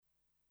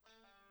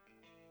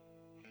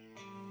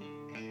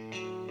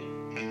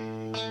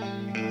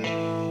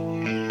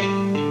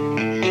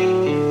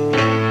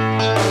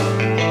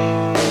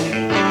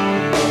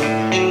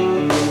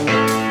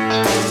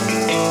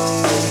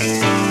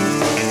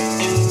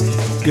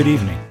Good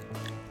evening.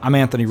 I'm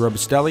Anthony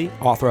Robustelli,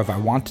 author of I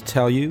Want to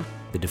Tell You,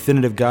 the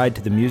definitive guide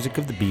to the music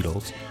of the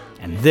Beatles,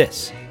 and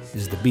this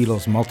is the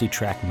Beatles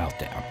Multi-Track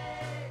Meltdown.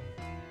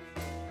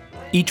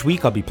 Each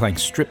week I'll be playing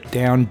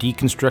stripped-down,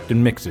 deconstructed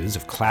mixes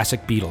of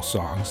classic Beatles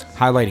songs,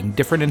 highlighting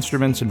different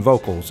instruments and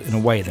vocals in a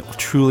way that will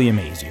truly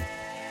amaze you.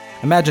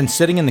 Imagine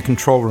sitting in the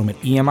control room at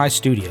EMI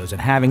Studios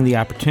and having the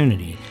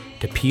opportunity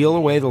to peel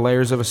away the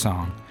layers of a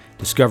song,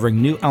 discovering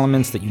new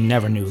elements that you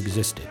never knew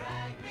existed.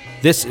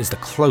 This is the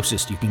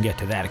closest you can get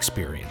to that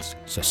experience.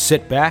 So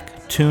sit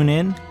back, tune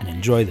in, and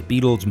enjoy the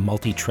Beatles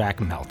Multi-Track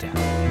Meltdown.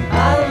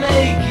 I'll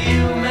make you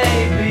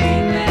maybe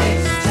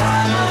next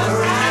time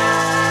around.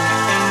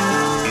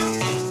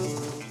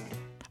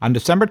 On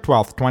December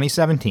 12th,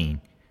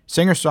 2017,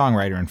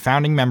 singer-songwriter and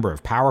founding member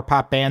of power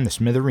pop band The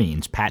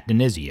Smithereens, Pat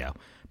DiNizio,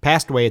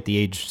 passed away at the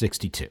age of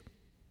 62.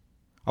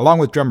 Along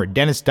with drummer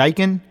Dennis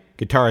Dykin,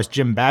 guitarist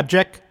Jim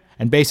Babjek,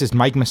 and bassist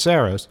Mike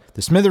Maceros,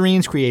 the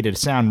Smithereens created a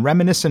sound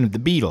reminiscent of the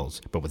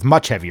Beatles, but with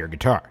much heavier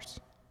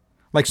guitars.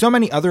 Like so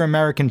many other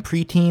American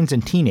preteens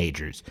and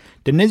teenagers,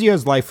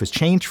 DiNizio's life was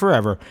changed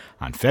forever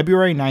on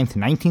February 9,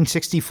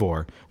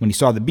 1964, when he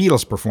saw the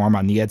Beatles perform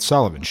on The Ed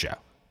Sullivan Show.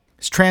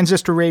 His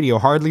transistor radio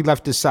hardly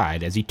left his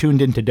side as he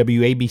tuned into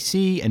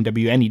WABC and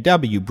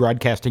WNEW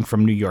broadcasting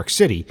from New York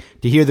City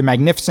to hear the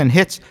magnificent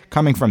hits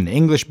coming from the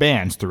English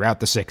bands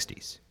throughout the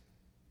 60s.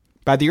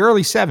 By the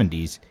early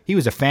 70s, he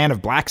was a fan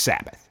of Black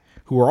Sabbath,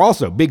 who were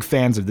also big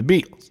fans of the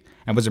Beatles,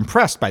 and was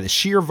impressed by the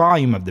sheer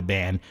volume of the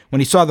band when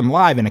he saw them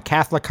live in a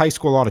Catholic high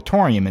school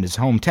auditorium in his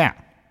hometown.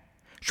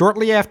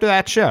 Shortly after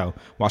that show,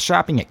 while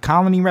shopping at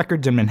Colony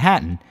Records in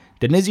Manhattan,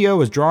 DiNizio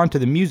was drawn to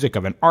the music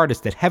of an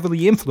artist that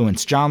heavily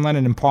influenced John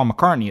Lennon and Paul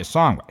McCartney as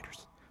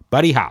songwriters,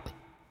 Buddy Holly.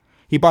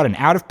 He bought an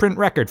out-of-print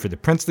record for the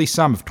princely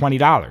sum of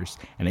 $20,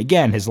 and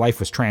again his life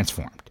was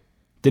transformed.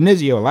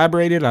 DiNizio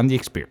elaborated on the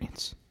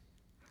experience.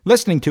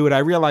 Listening to it, I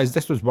realized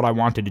this was what I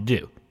wanted to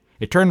do.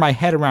 It turned my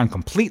head around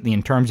completely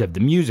in terms of the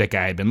music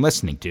I had been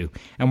listening to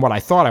and what I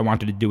thought I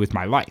wanted to do with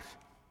my life.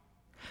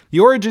 The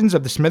origins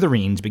of the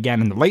Smithereens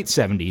began in the late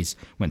 70s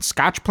when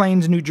Scotch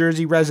Plains, New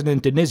Jersey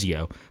resident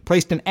DiNizio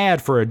placed an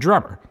ad for a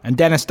drummer, and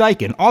Dennis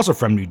Dykin, also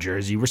from New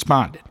Jersey,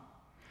 responded.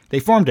 They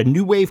formed a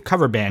new wave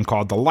cover band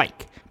called The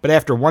Like, but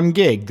after one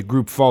gig, the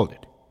group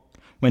folded.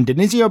 When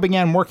DiNizio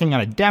began working on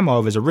a demo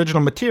of his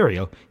original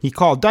material, he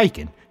called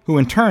Dykin, who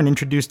in turn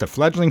introduced a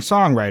fledgling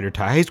songwriter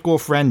to high school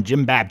friend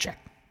Jim Babjek.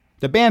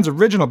 The band's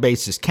original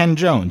bassist, Ken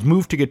Jones,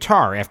 moved to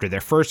guitar after their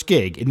first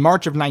gig in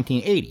March of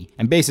 1980,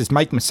 and bassist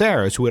Mike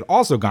Maceros, who had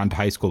also gone to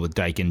high school with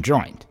Dykin,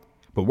 joined.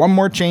 But one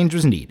more change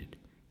was needed.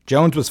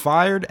 Jones was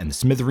fired, and the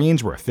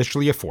Smithereens were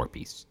officially a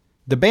four-piece.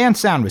 The band's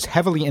sound was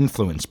heavily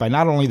influenced by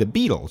not only the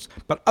Beatles,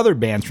 but other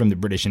bands from the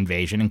British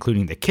invasion,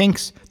 including the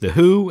Kinks, The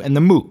Who, and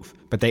The Move.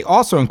 But they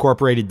also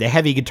incorporated the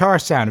heavy guitar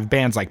sound of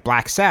bands like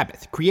Black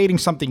Sabbath, creating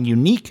something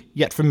unique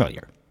yet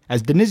familiar.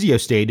 As DiNizio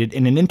stated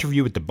in an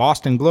interview with the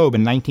Boston Globe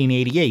in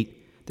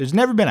 1988, there's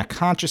never been a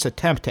conscious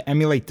attempt to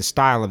emulate the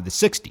style of the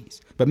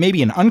 60s, but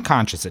maybe an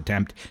unconscious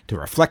attempt to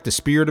reflect the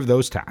spirit of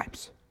those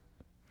times.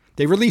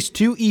 They released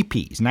two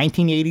EPs,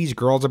 1980's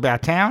Girls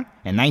About Town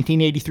and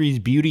 1983's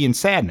Beauty and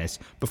Sadness,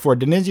 before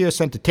DiNizio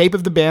sent a tape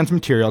of the band's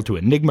material to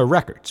Enigma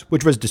Records,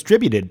 which was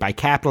distributed by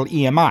Capital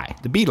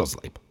EMI, the Beatles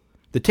label.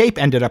 The tape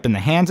ended up in the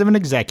hands of an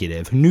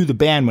executive who knew the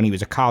band when he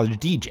was a college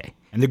DJ,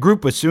 and the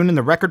group was soon in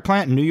the record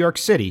plant in New York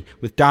City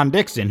with Don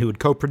Dixon, who had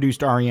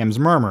co-produced R.E.M's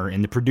Murmur,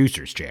 in the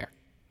producer's chair.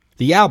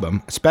 The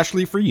album,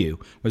 Especially for You,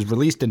 was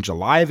released in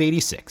July of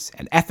 '86,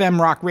 and FM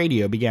rock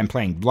radio began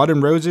playing Blood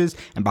and Roses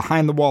and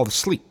Behind the Wall to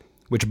Sleep,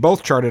 which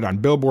both charted on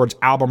Billboard's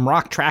Album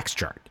Rock Tracks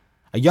chart.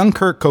 A young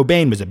Kurt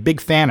Cobain was a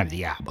big fan of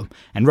the album,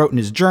 and wrote in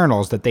his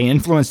journals that they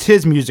influenced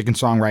his music and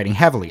songwriting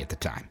heavily at the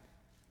time.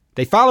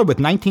 They followed with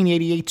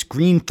 1988's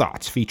Green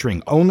Thoughts,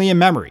 featuring Only a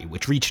Memory,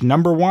 which reached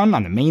number 1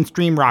 on the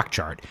mainstream rock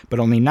chart, but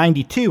only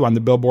 92 on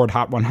the Billboard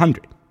Hot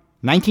 100.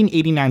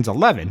 1989's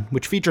 11,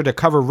 which featured a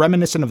cover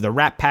reminiscent of the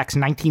Rat Pack's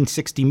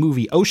 1960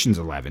 movie Ocean's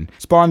 11,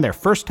 spawned their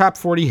first top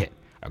 40 hit,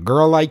 A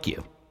Girl Like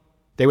You.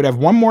 They would have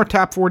one more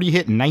top 40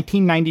 hit in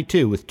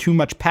 1992 with Too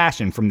Much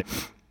Passion from the...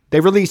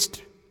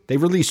 They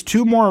released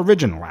two more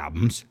original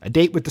albums, A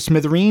Date with the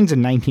Smithereens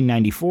in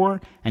 1994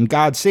 and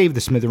God Save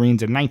the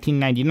Smithereens in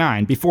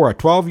 1999, before a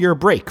 12-year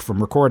break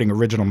from recording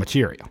original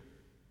material.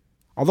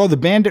 Although the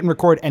band didn't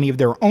record any of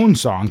their own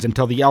songs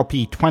until the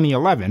LP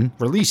 2011,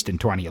 released in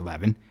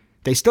 2011,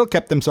 they still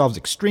kept themselves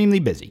extremely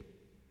busy.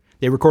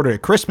 They recorded a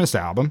Christmas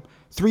album,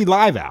 3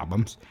 live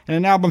albums, and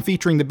an album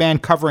featuring the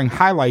band covering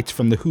highlights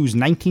from The Who's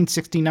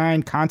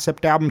 1969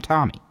 concept album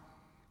Tommy.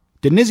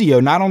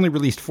 DiNizio not only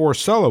released 4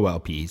 solo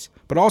LPs,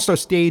 but also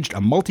staged a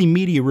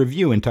multimedia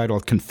review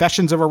entitled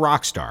Confessions of a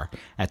Rock Star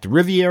at the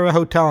Riviera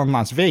Hotel in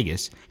Las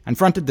Vegas, and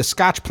fronted the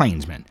Scotch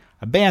Plainsmen,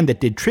 a band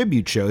that did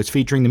tribute shows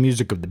featuring the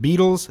music of the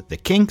Beatles, the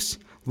Kinks,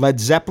 Led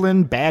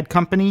Zeppelin, Bad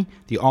Company,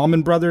 the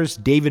Allman Brothers,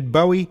 David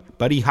Bowie,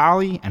 Buddy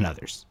Holly, and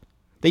others.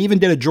 They even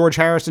did a George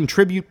Harrison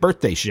tribute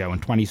birthday show in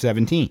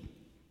 2017.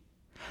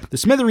 The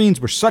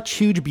Smithereens were such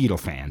huge Beatle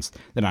fans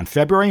that on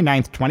February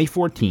 9,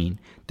 2014,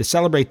 To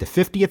celebrate the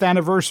 50th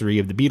anniversary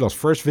of the Beatles'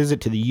 first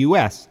visit to the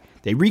U.S.,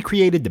 they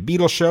recreated the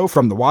Beatles show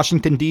from the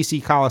Washington,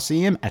 D.C.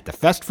 Coliseum at the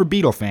Fest for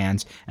Beatle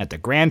fans at the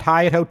Grand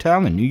Hyatt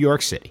Hotel in New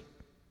York City.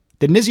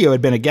 DiNizio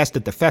had been a guest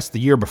at the fest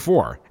the year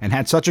before and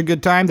had such a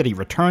good time that he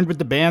returned with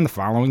the band the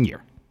following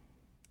year.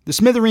 The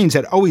Smithereens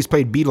had always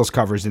played Beatles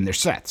covers in their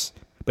sets,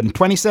 but in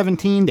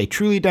 2017 they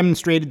truly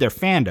demonstrated their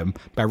fandom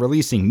by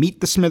releasing Meet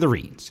The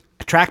Smithereens,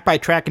 a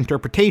track-by-track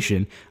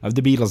interpretation of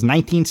the Beatles'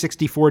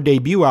 1964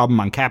 debut album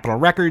on Capitol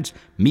Records,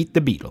 Meet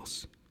The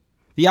Beatles.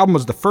 The album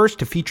was the first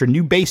to feature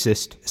new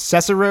bassist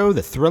Cicero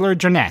the Thriller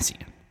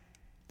Jonassian.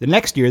 The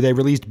next year they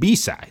released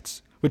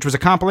B-Sides, which was a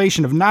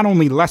compilation of not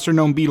only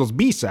lesser-known Beatles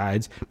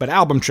B-Sides, but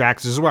album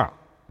tracks as well.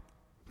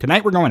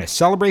 Tonight we're going to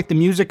celebrate the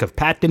music of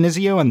Pat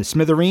DiNizio and the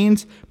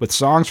Smithereens with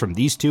songs from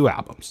these two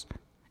albums.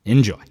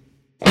 Enjoy.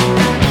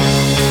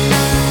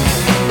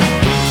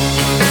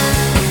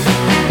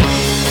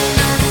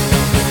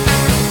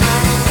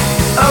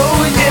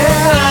 Oh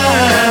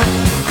yeah,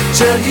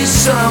 tell you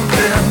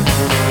something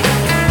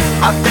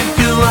I think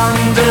you'll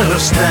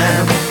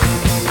understand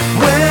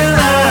when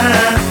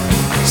I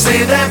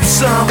say that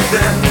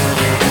something.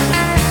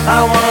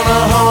 I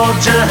wanna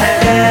hold your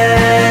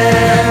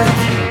hand.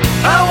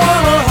 I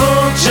wanna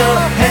hold your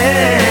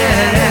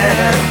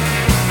hand.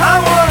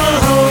 I wanna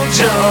hold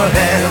your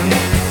hand.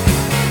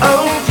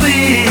 Oh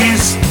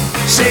please,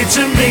 say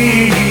to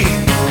me,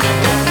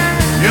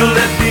 you'll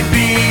let me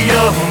be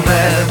your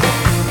man.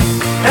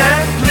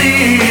 And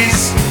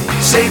please,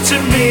 say to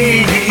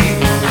me,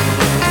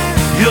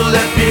 you'll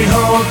let me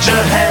hold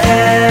your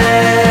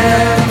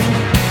hand.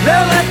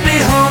 Now let me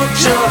hold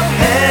your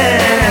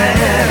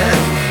hand.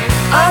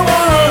 I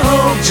wanna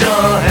hold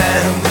your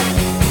hand.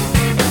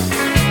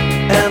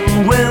 And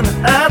when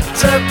I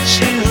touch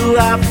you,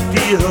 I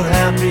feel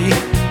happy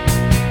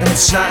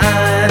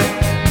inside.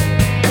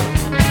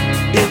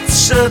 It's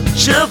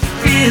such a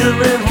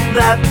feeling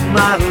that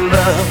my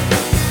love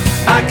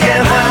I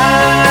can't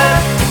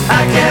hide,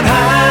 I can't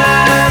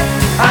hide,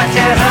 I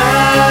can't hide.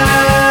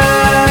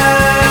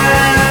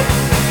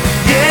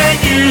 Yeah,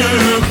 you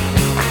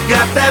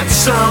got that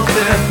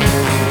something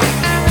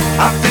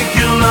I think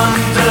you'll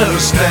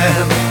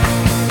understand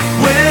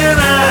when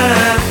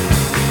I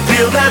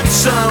feel that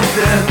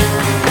something.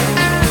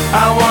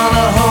 I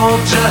wanna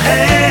hold your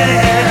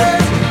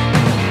hand.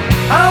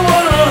 I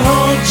wanna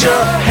hold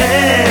your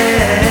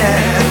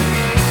hand.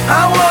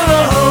 I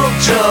wanna hold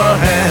your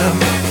hand.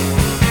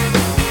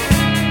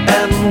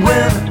 And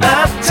when I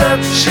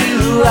touch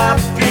you, I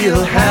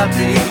feel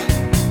happy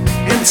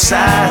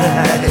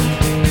inside.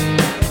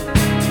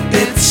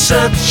 It's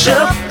such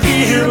a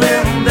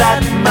feeling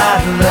that my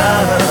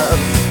love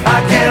I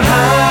can't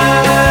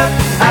hide,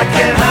 I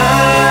can't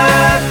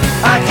hide,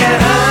 I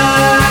can't hide.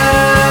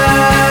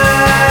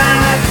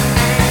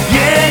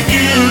 Yeah,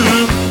 you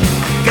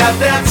got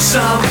that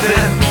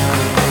something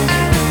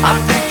I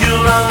think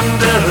you'll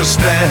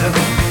understand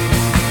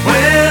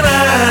when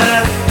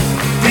I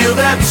feel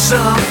that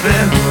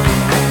something.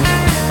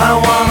 I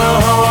wanna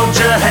hold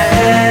your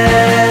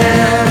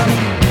hand.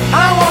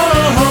 I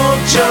wanna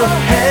hold your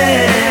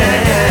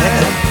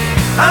hand.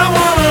 I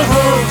wanna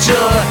hold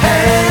your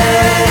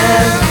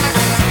hand.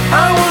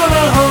 I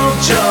wanna hold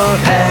your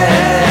hand.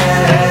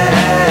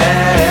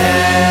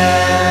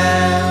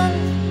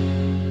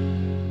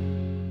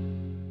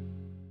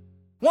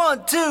 1,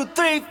 2,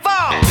 3, 4.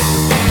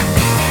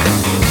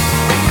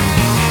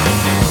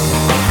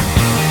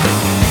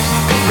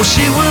 Well,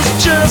 she was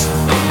just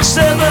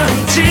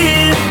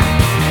 17.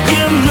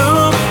 You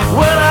know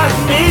what I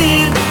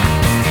mean.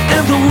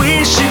 And the way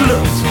she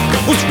looked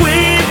was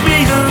way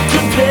beyond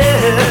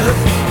compared.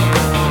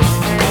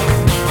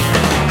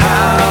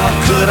 How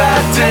could I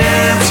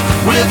dance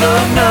with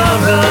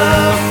another?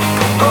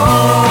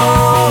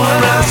 Oh,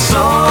 when I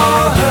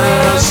saw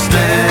her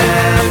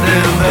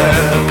standing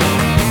there.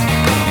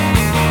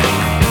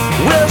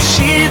 Well,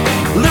 she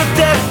looked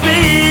at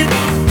me,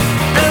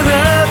 and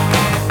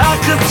I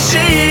could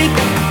see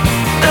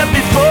that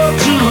before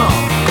too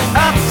long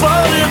I'd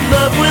fall in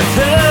love with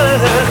her.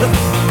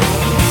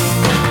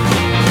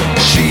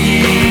 She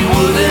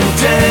wouldn't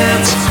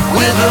dance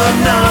with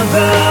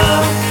another.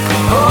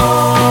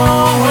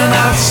 Oh, when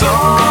I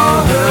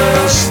saw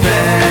her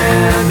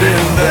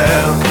standing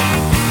there.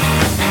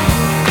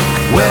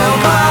 Well,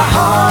 my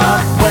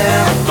heart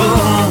went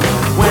boom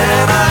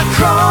when I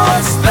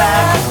crossed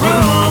that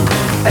room,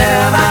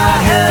 and I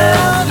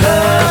held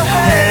her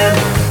hand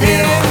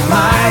in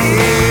my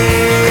hand.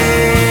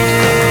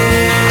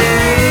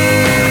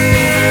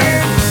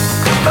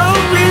 Oh,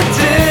 we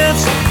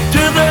danced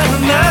through the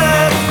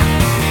night,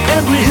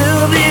 and we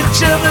held each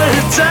other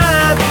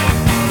tight.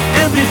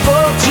 And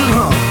before too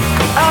long,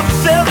 I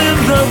fell in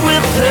love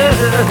with her.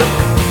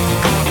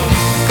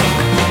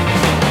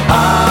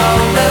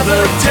 I'll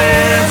never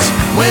dance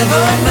with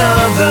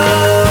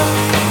another.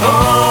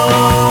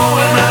 Oh,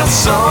 when I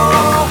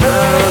saw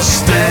her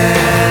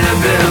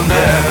standing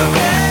there.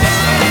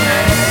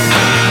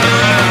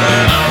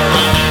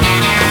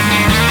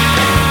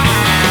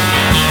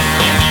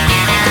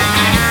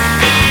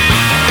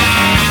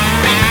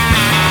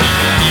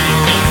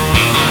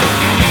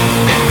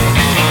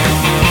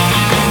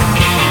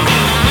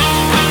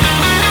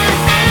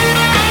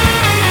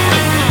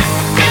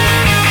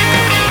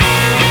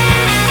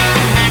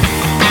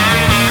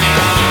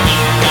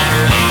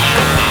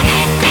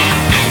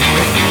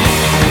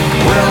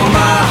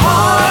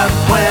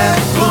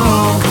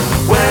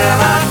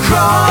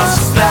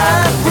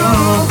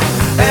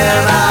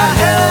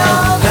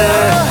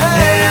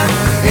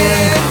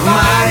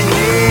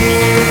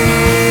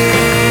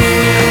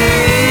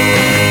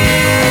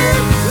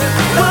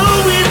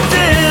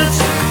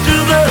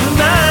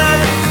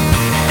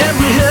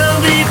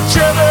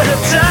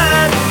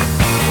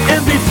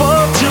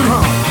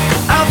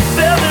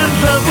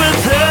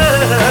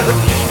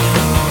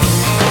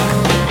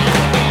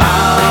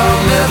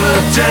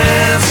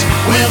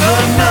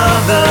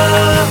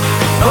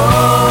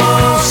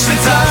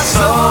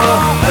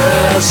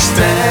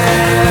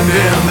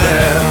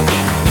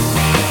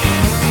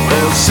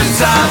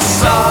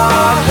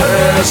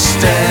 just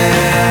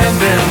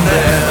standing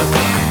there.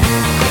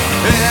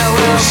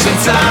 Ever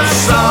since I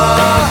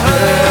saw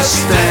her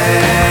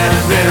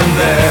standing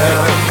there.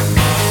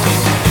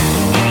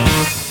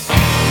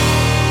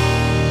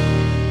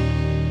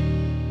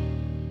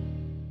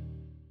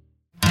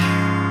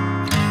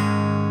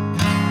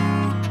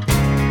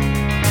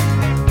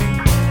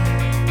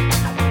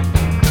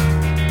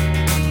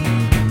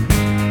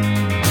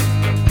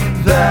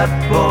 That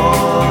boy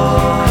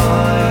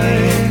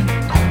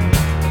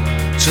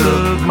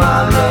took my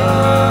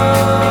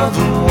love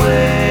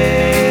away,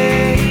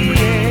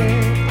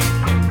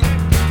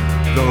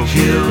 though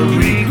he'll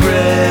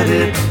regret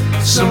it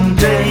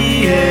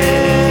someday.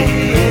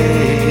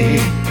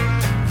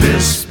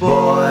 This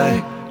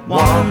boy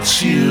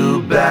wants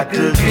you back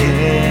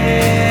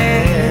again.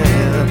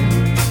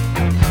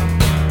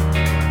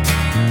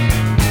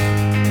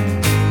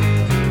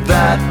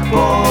 That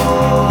boy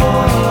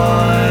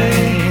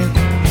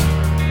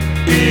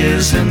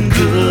isn't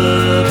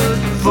good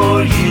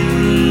for you,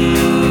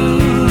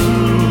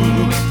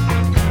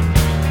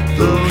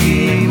 though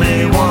he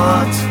may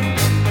want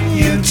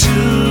you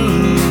to.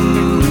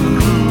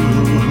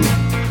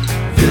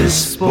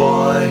 This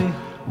boy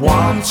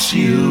wants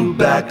you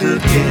back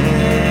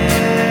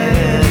again.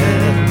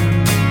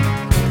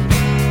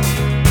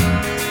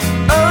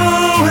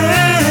 Oh,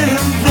 and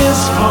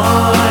this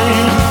boy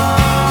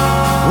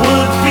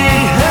would be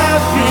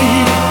happy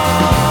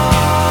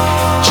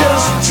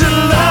just to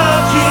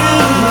love you,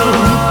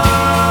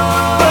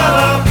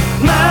 but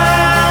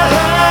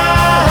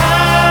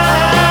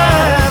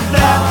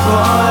that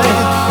boy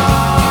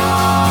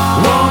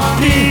won't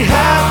be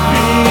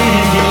happy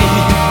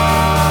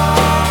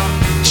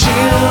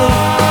till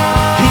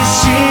he's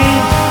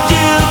seen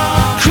you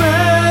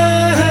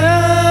cry.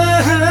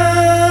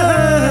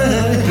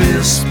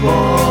 This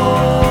boy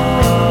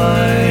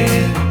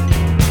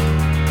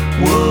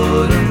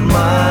wouldn't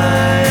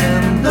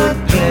mind the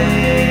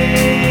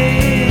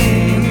pain,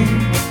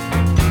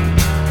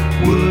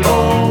 will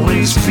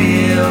always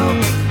feel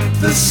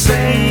the same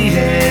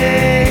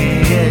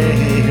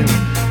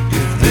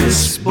if this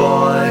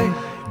boy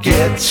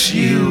gets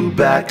you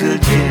back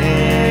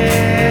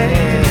again.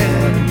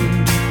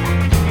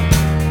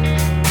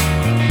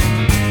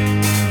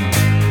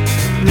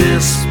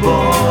 This boy,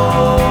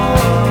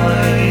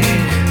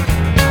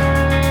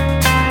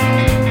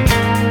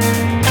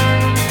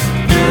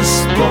 this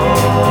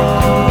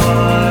boy,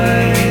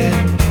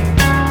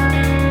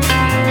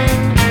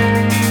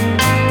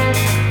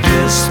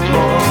 this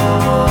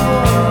boy,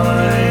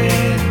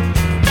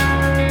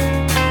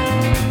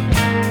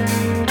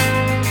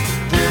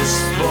 this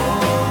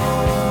boy,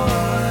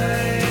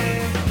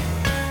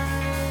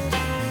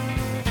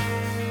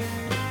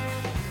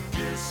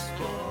 this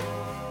boy.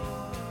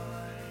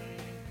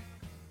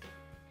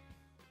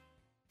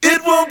 It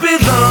won't be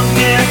long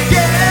yet,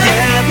 yeah,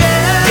 yeah,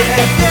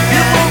 yeah.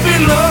 It won't be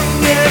long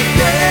yet,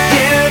 yeah,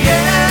 yeah,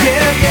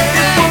 yeah.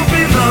 It won't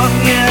be long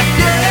yet,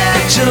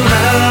 till I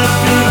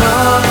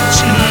belong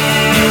to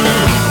you.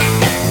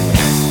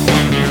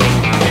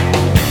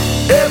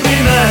 Every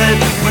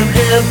night when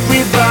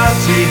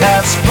everybody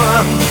has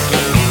fun,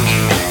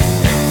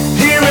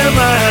 here am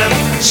I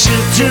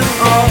sitting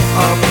all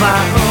on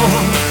my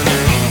own.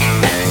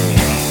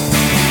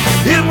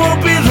 It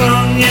won't be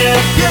long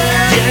yet,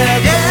 yeah, yeah,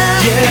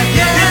 yeah,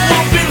 yeah. It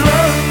won't be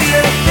long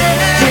yet, yeah,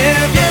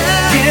 yeah,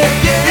 yeah,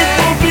 yeah. It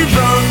won't be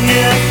long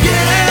yet,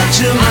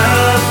 till I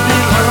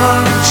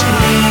belong to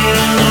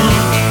you.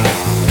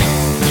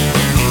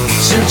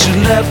 Since you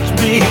left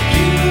me,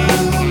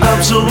 I'm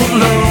so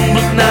alone,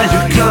 but now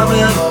you're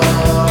coming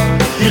along.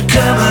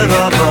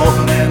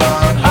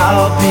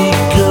 I'll be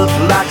good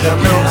like I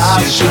know I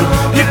should.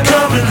 You're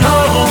coming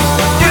home,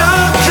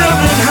 you're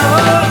coming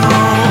home.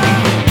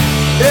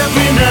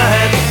 Every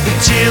night the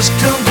tears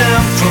come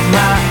down from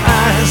my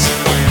eyes.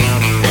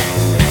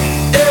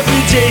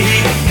 Every day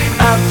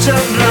I've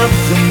done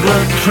nothing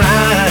but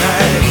cry.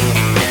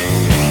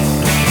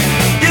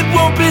 It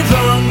won't be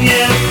long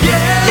yet,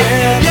 yeah,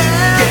 yeah,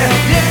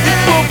 yeah. It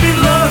won't be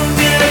long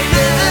yet,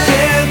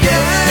 yeah,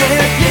 yeah,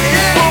 yeah.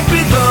 It won't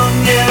be long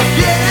yet,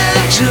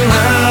 till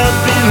I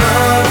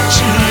belong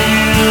to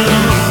you.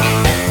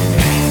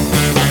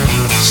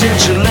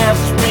 Since you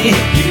left me,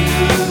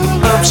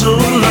 I'm so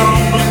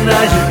alone, but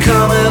now you're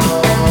coming along.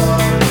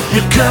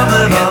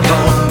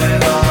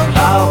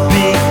 I'll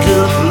be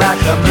good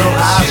like I know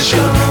I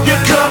should.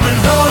 You're coming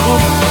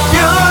home,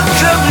 you're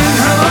coming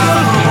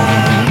home.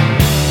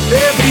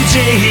 Every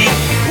day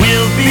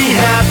we'll be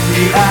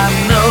happy, I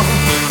know.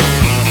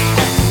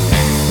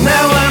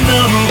 Now I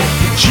know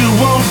that you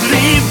won't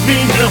leave me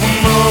no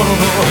more.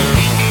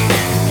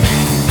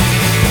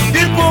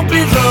 It won't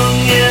be long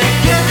yet,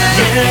 yeah,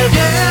 yeah,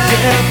 yeah,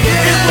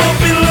 yeah. It won't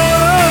be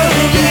long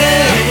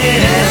yet,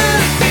 yeah.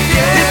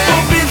 It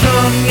won't be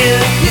long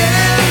yet,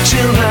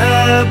 till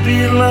I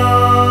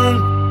belong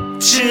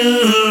to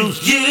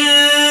you.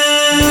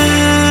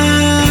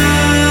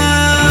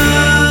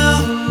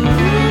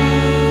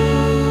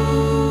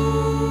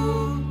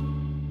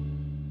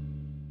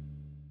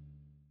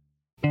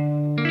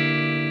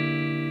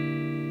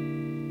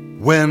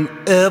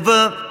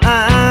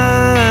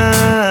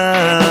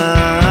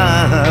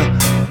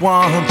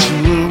 want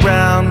you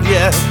around,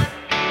 yeah.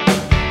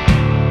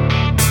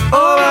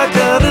 All I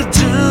gotta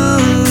do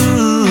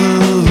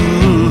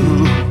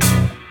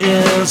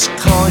is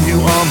call you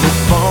on the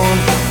phone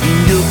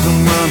and you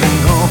come running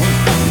home.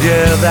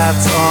 Yeah,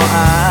 that's all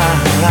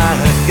I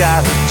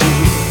gotta do.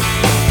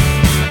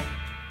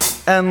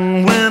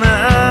 And when I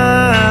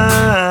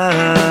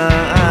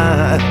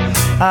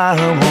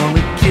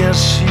wanna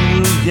kiss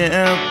you,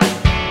 yeah,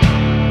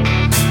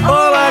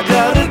 all I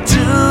gotta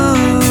do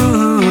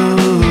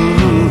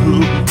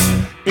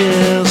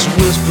is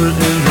whisper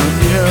in your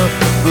ear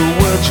the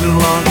words you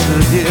long to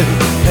hear,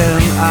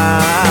 and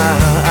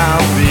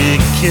I'll be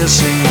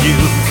kissing you.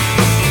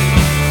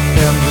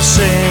 And the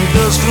same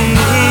goes for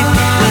me.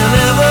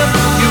 Whenever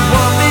you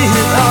want me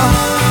at all,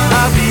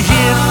 I'll be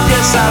here,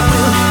 yes I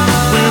will.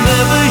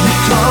 Whenever you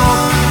call,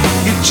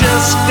 you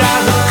just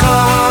gotta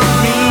call on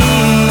me,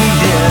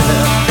 yeah.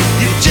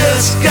 You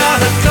just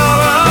gotta call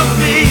on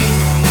me.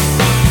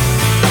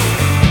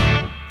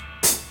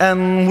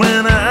 And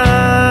when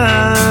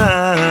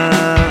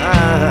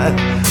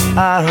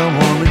I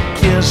wanna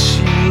kiss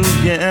you,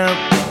 yeah,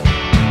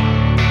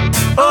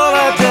 all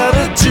I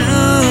gotta do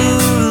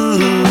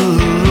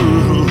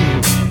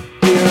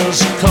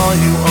is call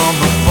you on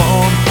the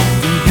phone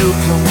and you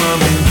come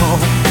running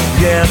home.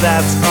 Yeah,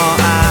 that's all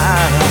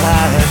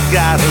I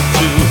gotta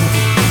do.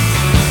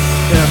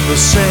 And the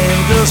same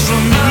goes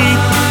for me.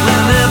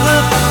 Whenever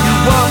you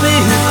want me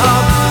at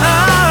all,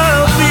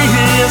 I'll be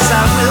here, yes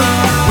I will.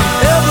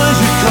 Whenever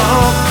you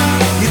call,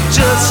 you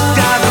just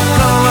gotta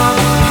call on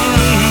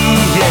me,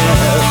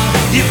 yeah.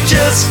 You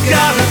just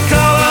gotta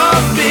call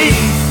on me.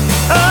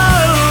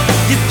 Oh,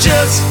 you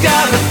just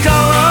gotta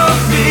call on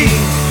me.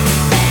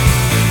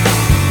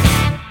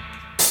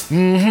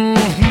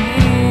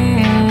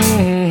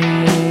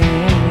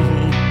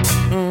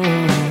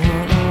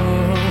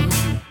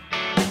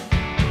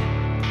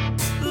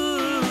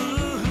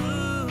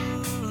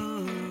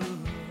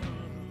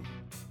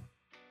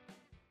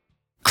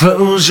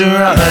 Close your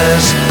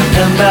eyes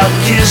and I'll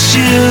kiss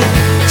you.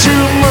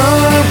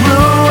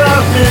 Tomorrow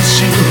I'll miss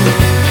you.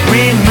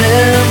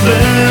 Remember,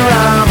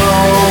 I'll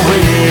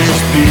always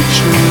be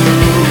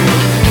true.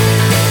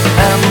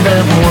 And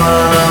then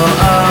while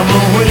I'm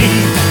away,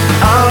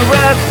 I'll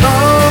write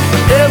home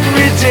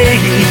every day,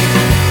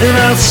 and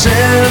I'll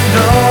send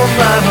all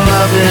my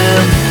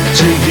loving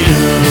to you.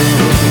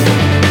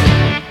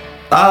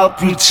 I'll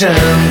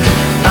pretend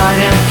I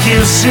am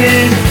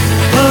kissing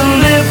the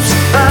lips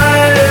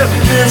I am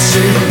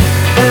missing,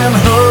 and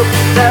hope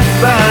that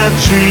my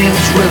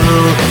dreams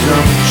will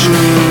come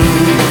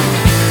true.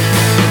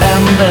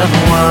 And then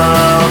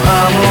while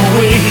I'm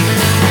away,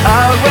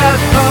 I'll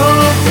write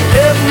home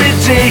every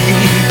day,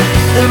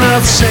 and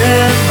I'll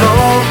send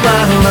all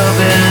my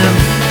loving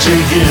to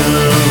you.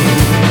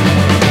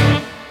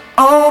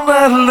 All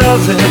my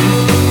loving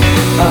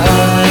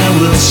I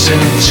will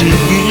send to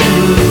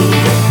you.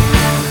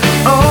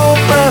 All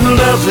my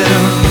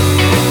loving,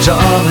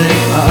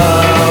 darling,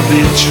 I'll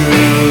be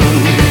true.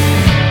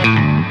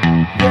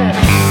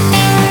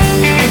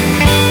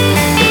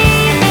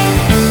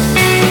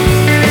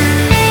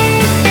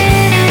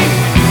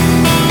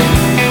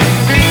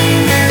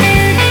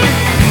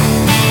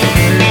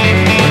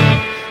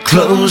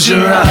 Close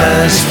your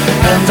eyes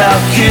and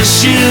I'll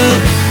kiss you.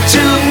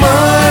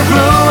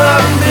 Tomorrow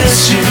I'll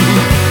miss you.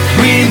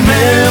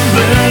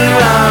 Remember,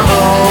 I'll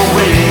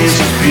always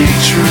be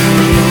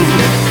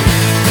true.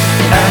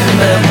 And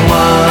then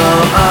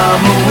while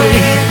I'm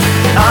away,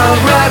 I'll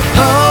write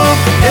home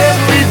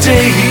every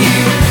day,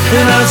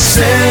 and I'll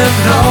send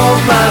all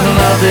my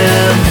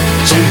loving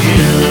to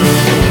you.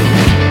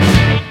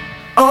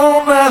 All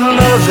my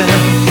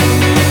loving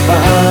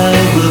I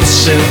will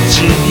send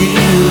to you.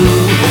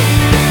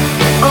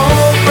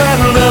 All my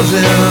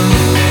loving,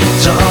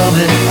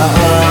 darling,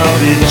 I'll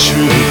be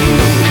true.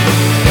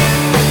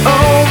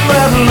 All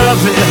my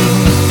loving,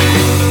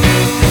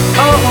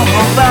 all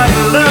my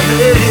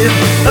loving,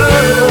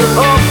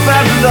 oh, all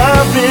my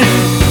loving,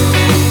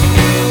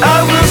 I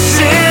will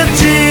send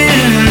to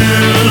you.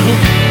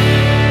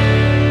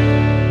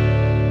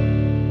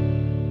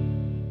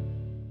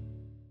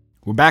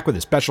 We're back with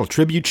a special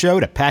tribute show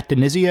to Pat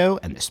DiNizio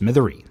and the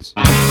Smithereens.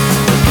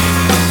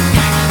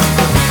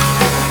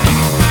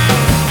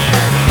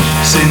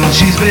 Since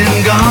she's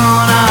been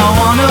gone, I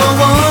want no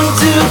one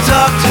to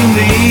talk to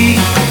me.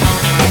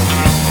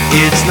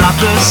 It's not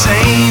the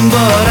same,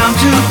 but I'm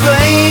to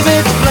blame,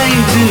 it's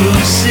plain to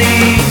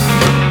see.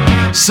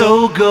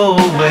 So go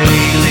away,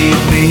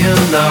 leave me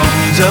alone,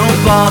 don't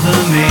bother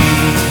me.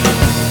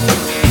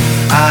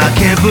 I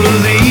can't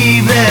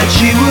believe that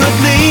she would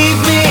leave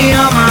me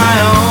on my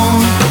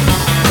own.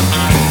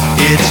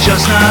 It's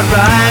just not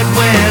right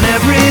when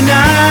every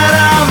night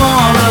I'm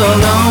all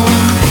alone.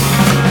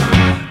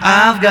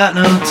 I've got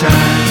no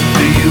time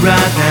for you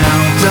right now,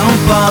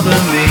 don't bother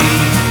me.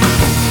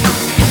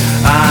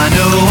 I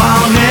know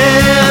I'll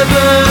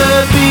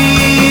never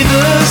be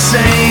the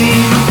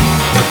same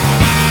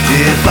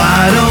if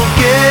I don't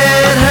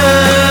get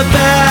her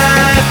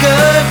back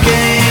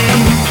again,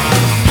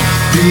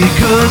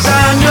 because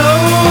I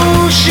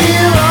know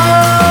she'll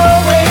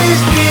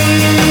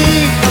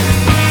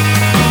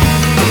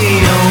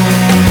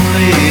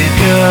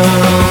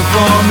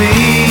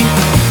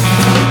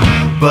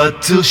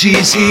But till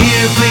she's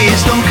here,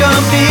 please don't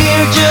come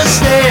near, just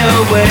stay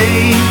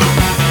away.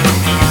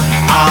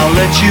 I'll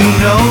let you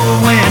know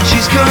when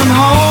she's come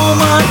home.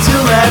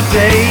 Until that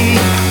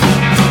day,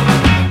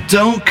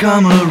 don't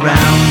come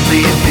around,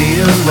 leave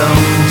me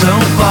alone,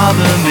 don't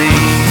bother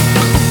me.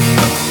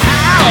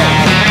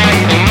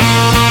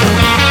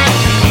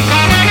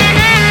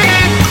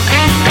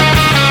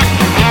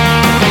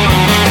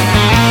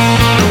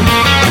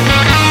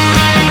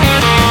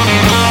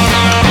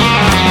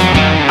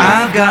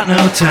 I've got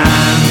no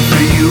time for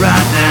you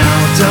right now,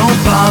 don't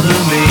bother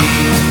me.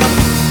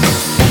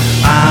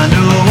 I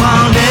know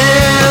I'll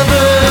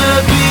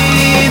never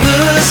be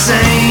the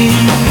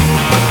same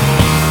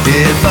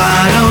if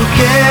I don't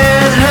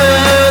get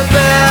her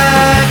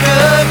back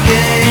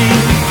again,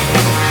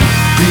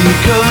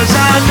 because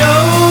I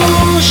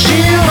know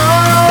she'll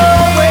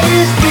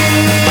always be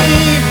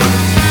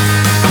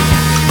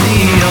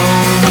the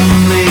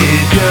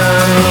only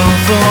girl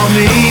for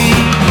me.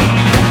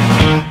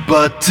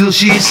 But till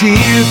she's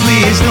here,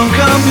 please don't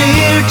come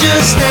near,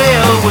 just stay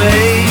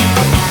away.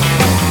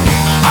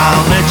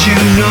 I'll let you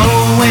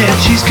know when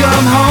she's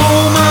come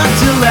home.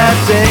 Until that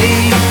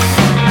day,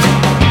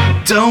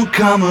 don't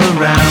come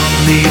around,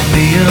 leave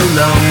me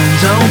alone,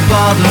 don't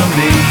bother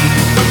me.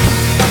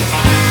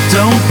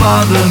 Don't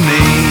bother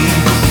me.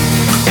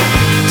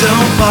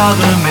 Don't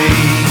bother me.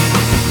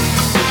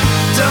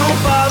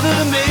 Don't bother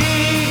me.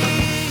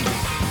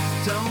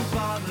 Don't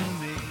bother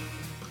me.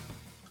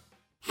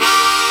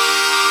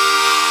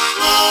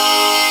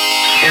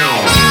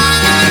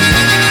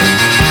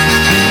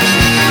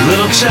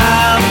 Little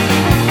child,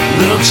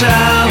 little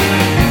child,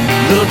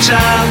 little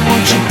child,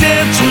 won't you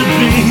dance with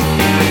me?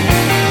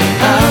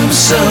 I'm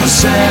so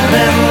sad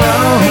and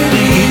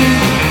lonely,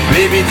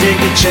 baby, take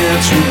a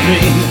chance with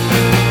me.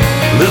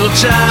 Little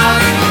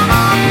child,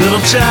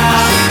 little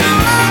child,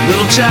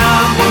 little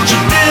child, won't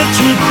you dance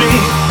with me?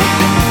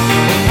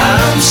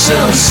 I'm so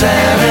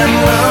sad and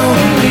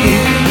lonely,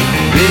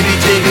 baby,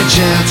 take a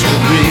chance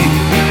with me.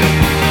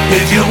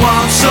 If you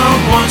want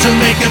someone to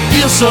make you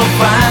feel so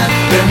fine,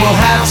 then we'll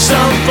have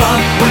some fun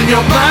when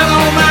you're mine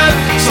all night.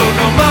 So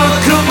come on,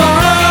 come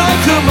on,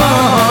 come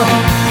on.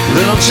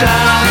 Little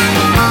child,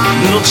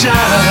 little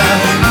child,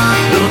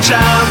 little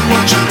child,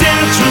 won't you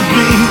dance with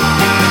me?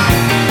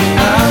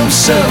 I'm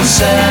so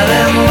sad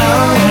and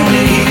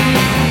lonely,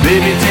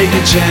 baby, take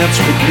a chance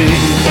with me.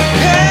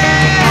 Hey!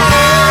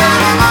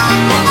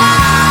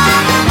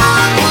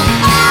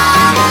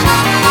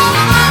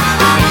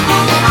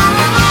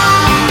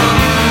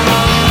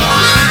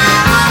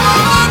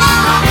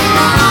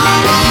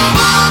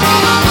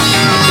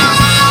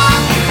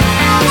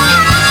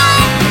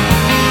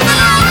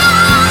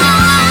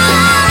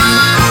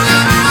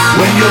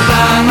 When you're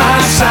by my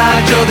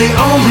side, you're the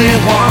only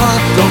one.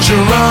 Don't you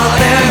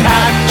run and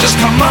hide, just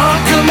come on,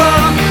 come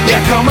on. Yeah,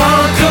 come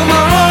on, come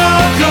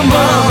on, come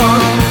on.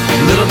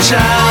 Little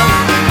child,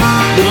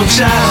 little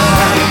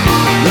child,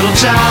 little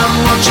child,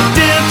 won't you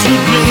dance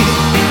with me?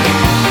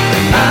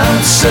 I'm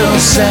so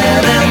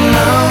sad and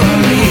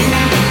lonely,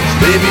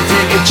 baby,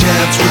 take a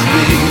chance with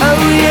me. Oh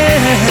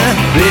yeah,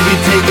 baby,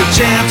 take a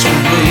chance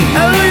with me.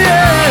 Oh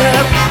yeah,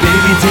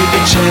 baby, take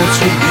a chance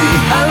with me.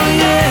 Oh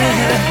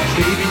yeah,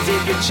 baby,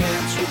 take a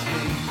chance with me.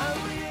 Oh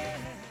yeah.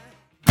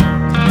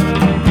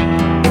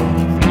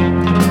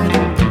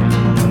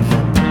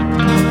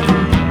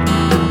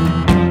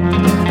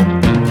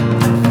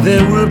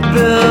 There were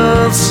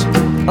bells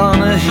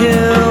on a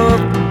hill,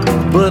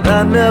 but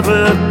I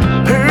never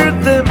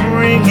heard them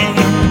ringing.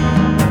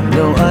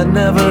 No, I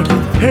never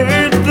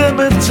heard them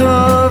at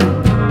all,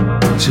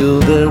 till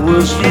there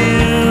was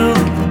you.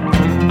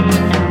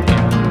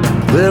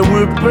 There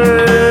were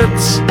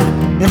birds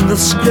in the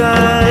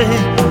sky,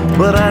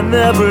 but I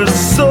never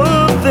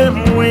saw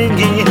them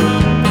winging.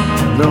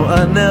 No,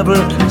 I never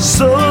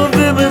saw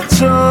them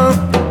at all,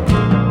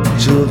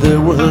 till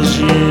there was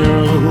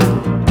you.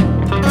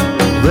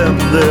 Then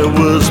there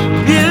was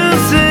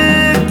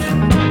music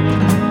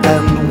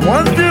and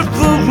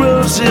wonderful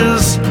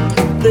roses,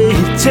 they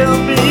tell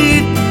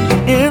me,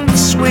 in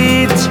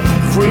sweet,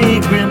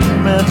 fragrant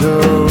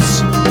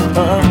meadows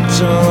of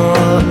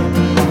dawn.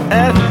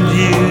 And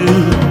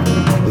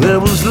you,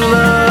 there was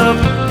love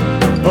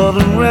all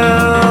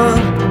around,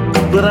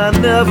 but I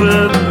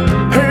never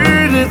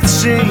heard it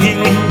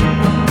singing.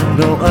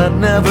 No, I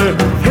never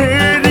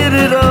heard it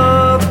at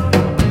all,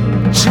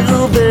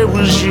 till there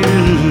was you.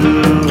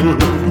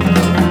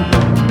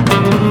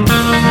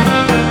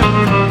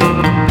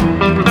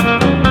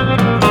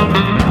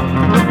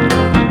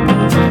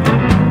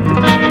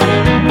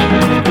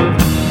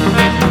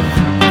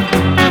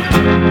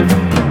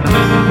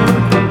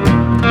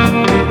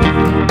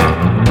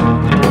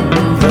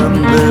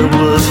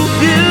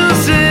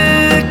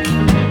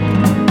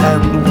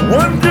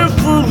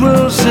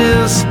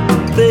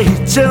 They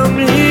tell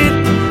me,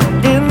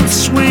 in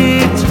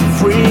sweet,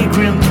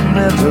 fragrant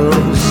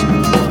meadows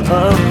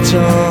of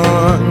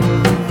dawn.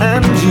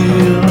 And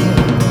you,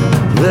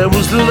 there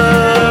was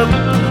love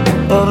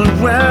all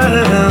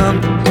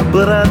around,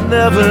 but I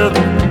never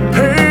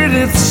heard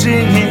it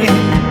singing.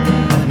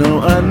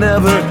 No, I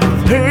never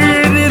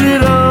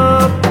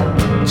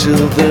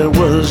till there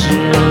was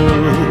you.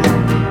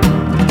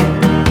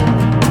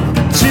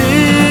 Till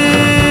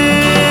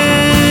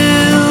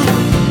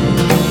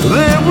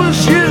there was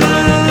you.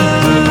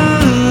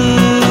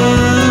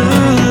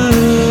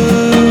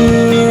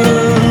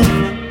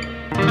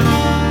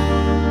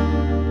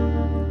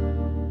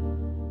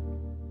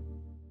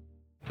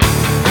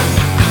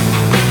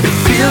 It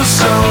feels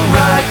so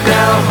right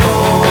now,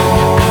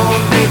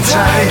 hold me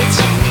tight.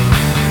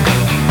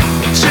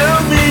 Tell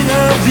me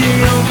I'm the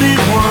only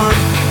one,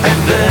 and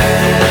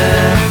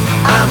then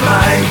I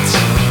might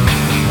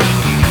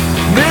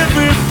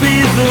never be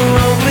the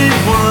only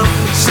one.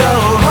 So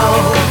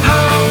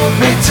hold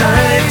me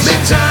tight,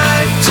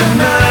 tonight,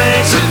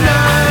 tonight,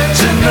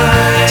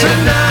 tonight,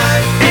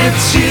 tonight.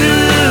 It's you,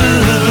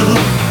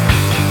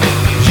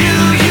 you,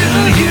 you,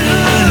 you.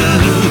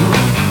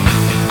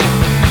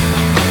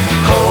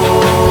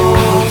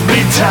 Hold me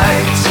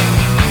tight.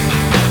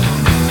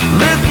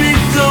 Let me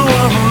go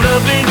on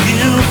loving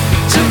you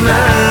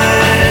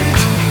tonight,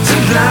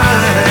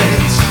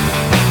 tonight.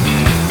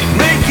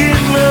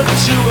 Making love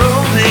to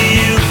only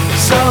you.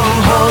 So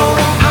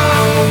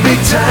hold me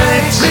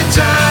tight,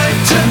 tonight,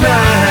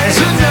 tonight,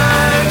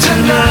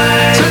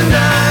 tonight,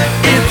 tonight.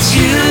 It's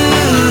you,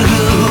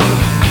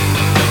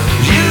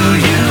 you,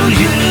 you,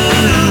 you.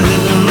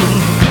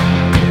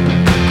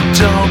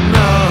 Don't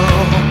know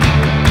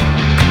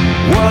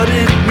what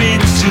it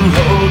means to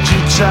hold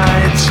you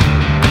tight.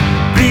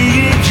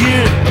 Being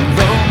here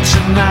alone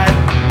tonight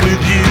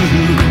with you.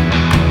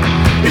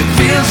 It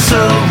feels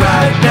so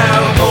right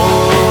now,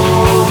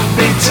 hold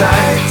me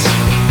tight.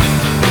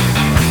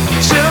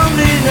 Tell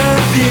me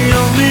I'm the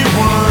only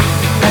one,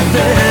 and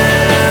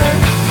then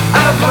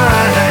I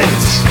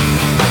might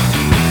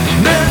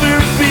never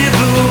be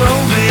the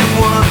only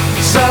one.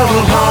 So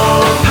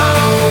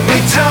hold me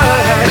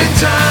tight,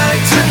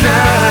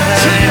 tonight,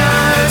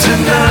 tonight,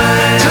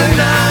 tonight,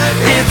 tonight.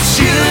 It's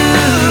you,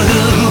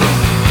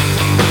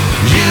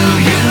 you,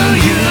 you,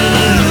 you.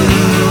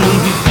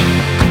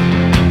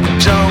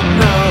 Don't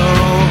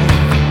know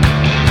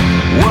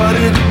what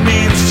it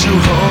means to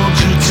hold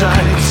you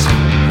tight.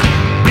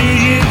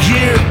 Being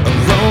here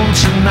alone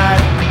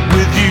tonight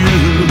with you.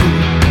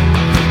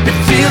 It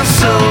feels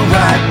so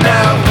right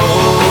now,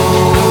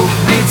 hold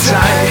me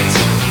tight.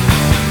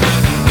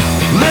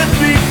 Let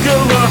me go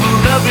on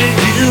loving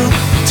you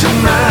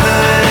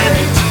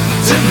tonight,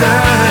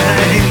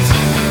 tonight.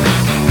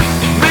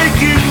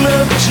 Making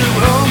love to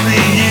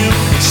only you.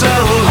 So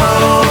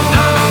hold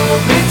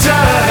me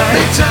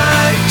tight,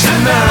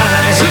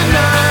 tonight,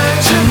 tonight,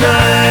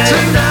 tonight,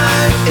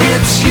 tonight.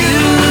 It's you,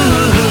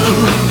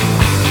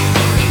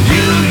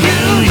 you,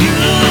 you, you.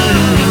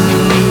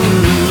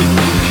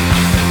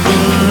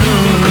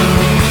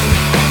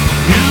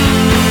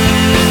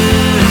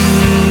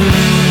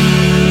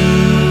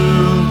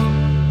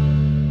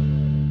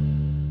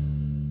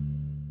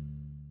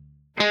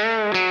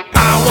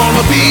 I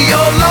wanna be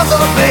your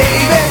lover,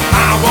 baby.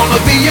 I wanna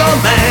be your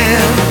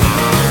man.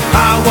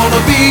 I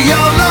wanna be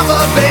your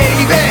lover,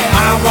 baby.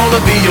 I wanna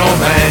be your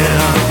man.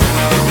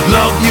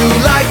 Love you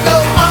like no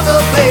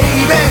other,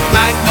 baby,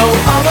 like no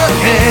other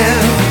can.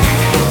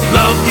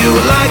 Love you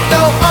like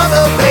no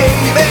other,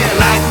 baby,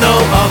 like no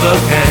other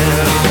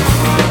can.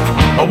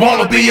 I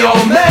wanna be your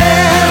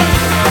man.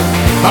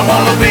 I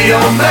wanna be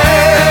your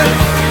man.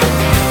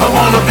 I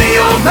wanna be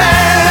your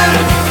man.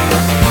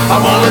 I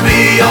wanna be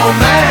your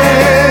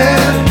man.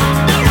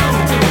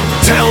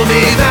 Tell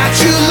me that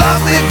you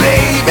love me,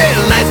 baby,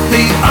 let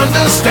me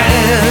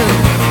understand.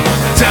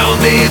 Tell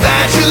me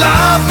that you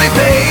love me,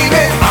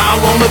 baby, I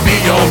wanna be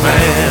your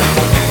man.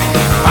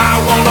 I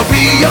wanna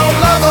be your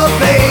lover,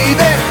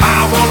 baby,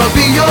 I wanna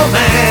be your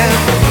man.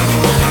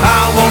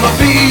 I wanna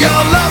be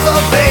your lover,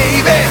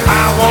 baby,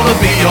 I wanna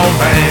be your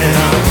man.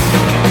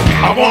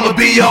 I wanna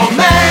be your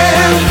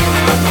man.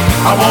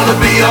 I wanna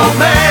be your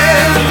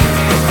man.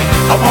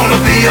 I wanna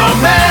be your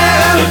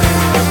man.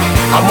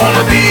 I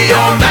wanna be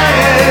your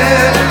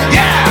man.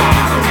 Yeah.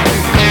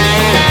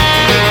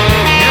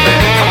 Give me,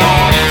 come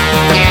on.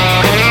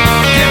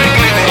 Give me.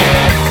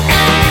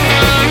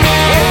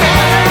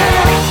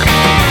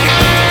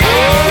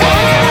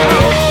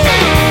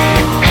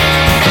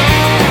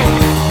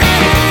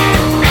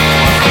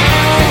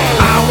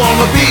 I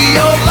wanna be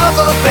your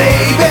lover,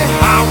 baby.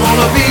 I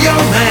wanna be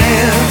your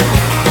man.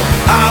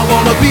 I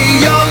wanna be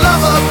your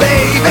lover,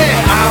 baby.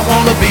 I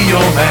wanna be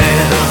your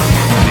man.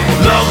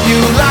 Love you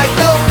like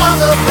no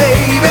other,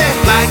 baby,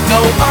 like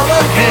no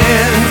other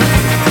can.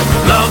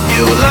 Love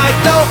you like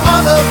no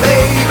other,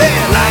 baby,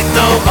 like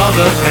no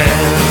other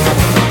can.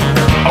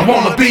 I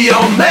wanna be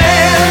your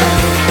man.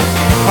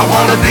 I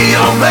wanna be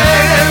your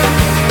man.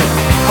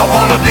 I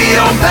wanna be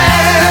your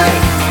man.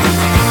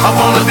 I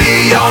wanna be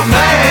your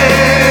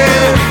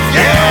man.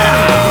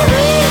 Yeah.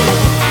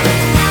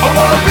 I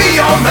wanna be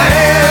your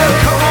man.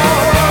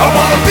 I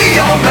wanna be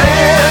your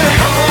man.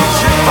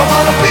 I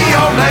wanna be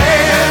your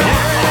man.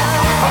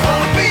 I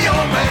wanna be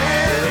your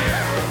man.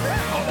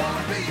 I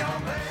wanna be your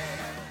man.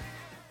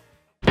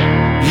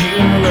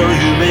 You know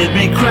you made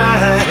me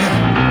cry.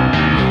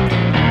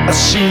 I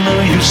see no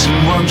use in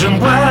wondering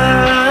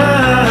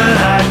why.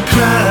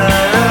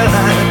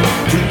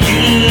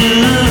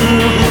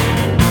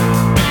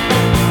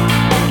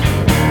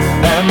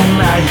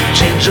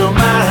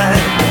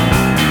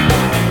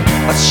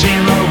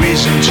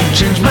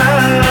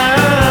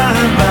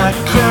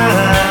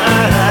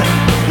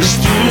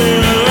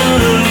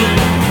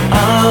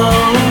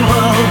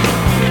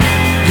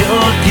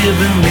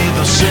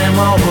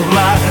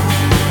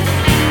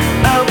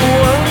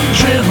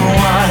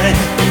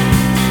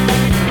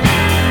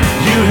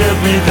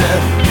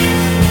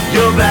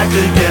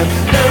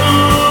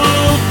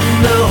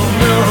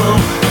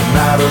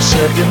 a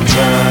second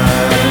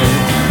time.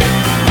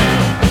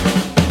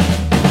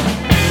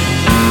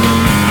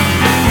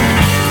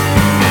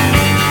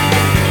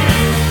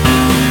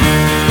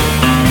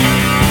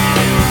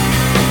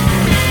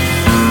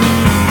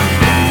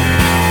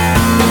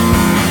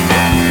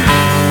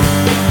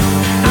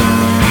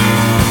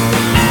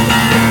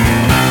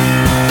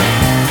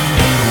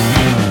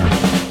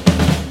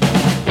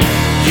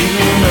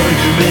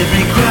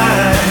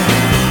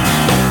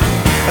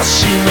 I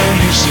see no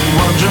use in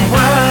wondering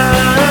why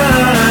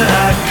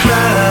I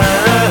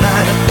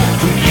cried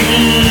for you,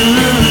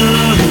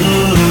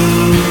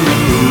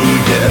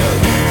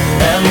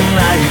 yeah. And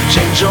now you've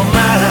changed your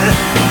mind.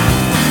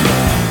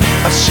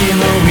 I see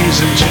no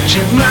reason to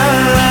change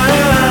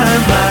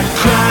mine. My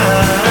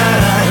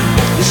crime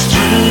is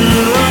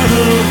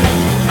through.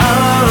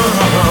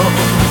 Oh,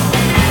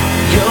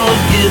 you're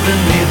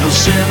giving me the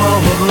same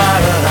old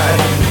lie.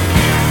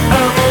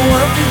 I'm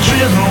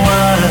wondering why.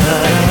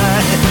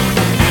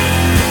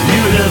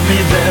 You hurt me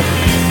then,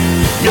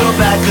 you're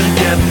back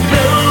again.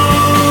 No,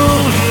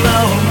 no,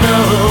 no,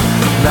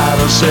 not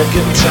a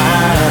second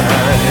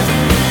time.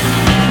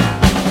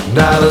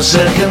 Not a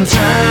second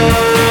time.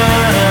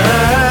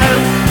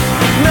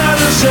 Not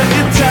a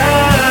second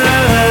time.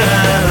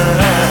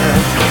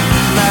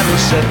 Not a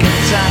second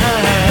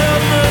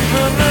time.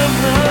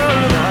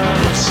 Not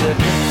a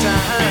second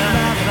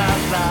time.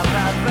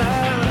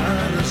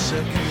 Not a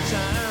second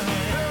time.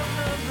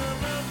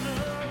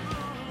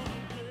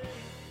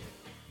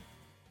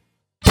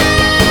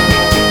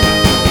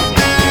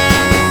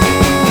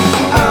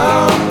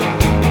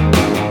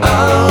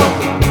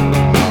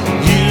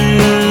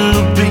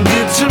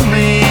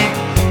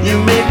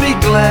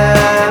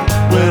 Glad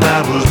when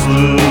I was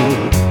blue,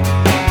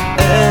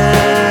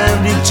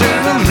 and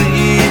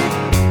eternally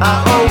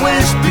I'll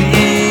always be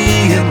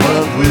in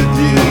love with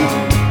you.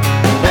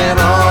 And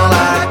all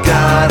I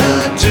gotta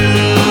do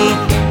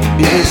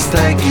is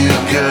thank you,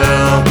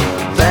 girl.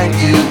 Thank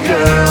you,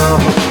 girl.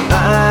 I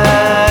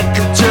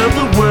could tell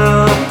the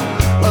world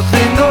a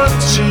thing or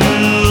two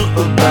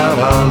about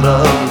our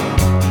love.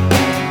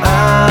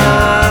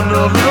 I'm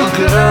no little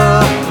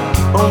girl,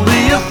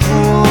 only a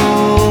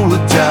fool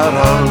would doubt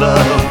our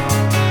love.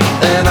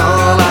 And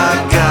all I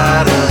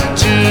gotta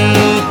do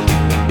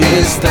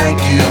is thank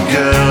you,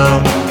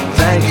 girl.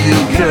 Thank you,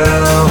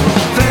 girl.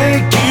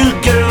 Thank you,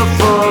 girl,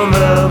 for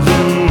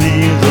loving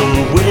me the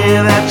way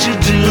that you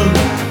do.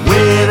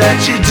 Way that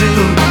you do.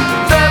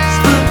 That's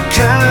the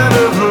kind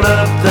of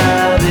love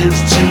that is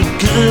too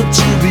good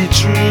to be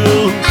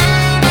true.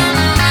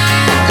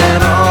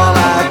 And all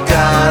I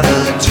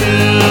gotta do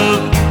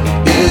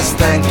is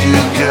thank you,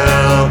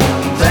 girl.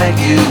 Thank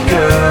you,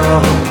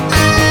 girl.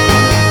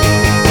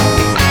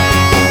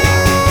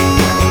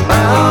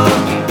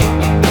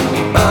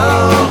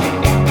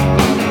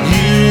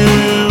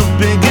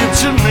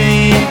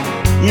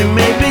 You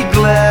made me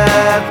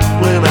glad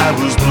when I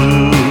was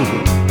blue,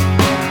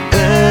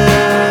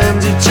 and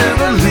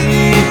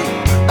eternally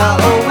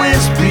I'll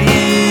always be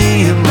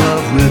in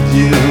love with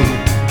you.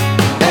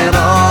 And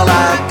all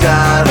I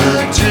gotta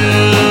do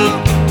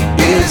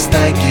is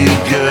thank you,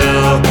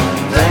 girl.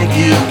 Thank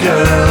you,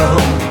 girl.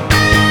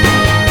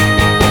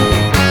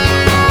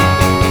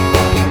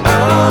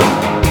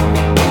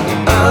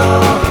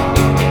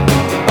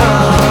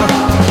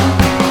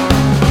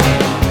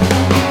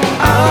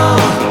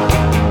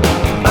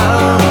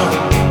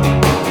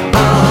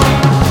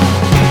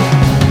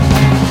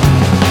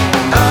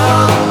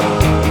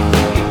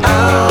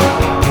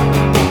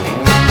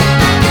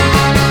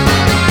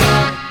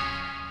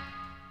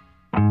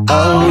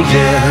 Oh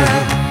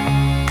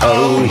yeah,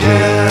 oh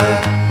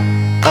yeah,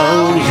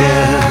 oh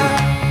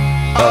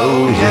yeah,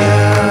 oh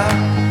yeah.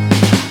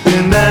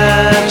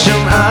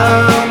 Imagine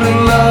I'm in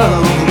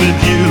love with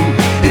you.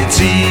 It's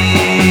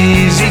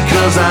easy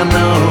 'cause I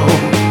know.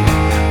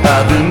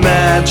 I've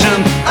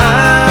imagined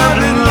I'm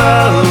in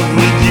love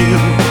with you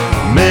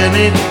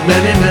many,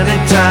 many, many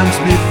times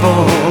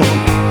before.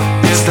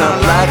 It's not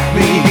like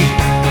me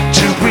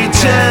to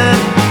pretend,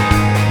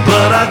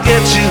 but I'll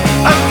get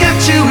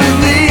you in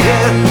the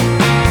end.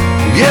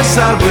 Yes,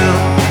 I will,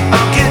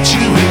 I'll get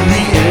you in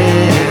the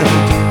end.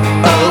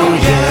 Oh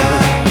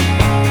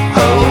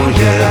yeah, oh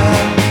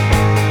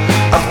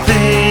yeah. I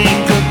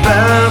think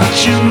about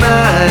you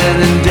night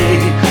and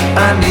day.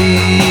 I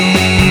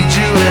need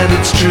you and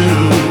it's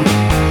true.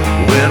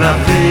 When I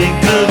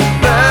think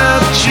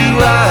about you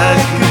I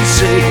can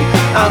say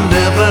I'm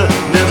never,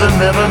 never,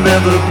 never,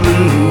 never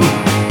blue.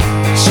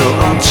 So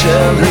I'm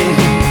telling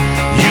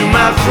you,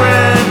 my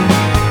friend,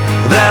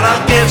 that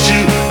I'll get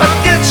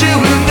you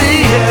in the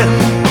end.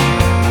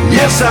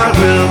 Yes, I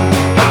will,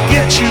 I'll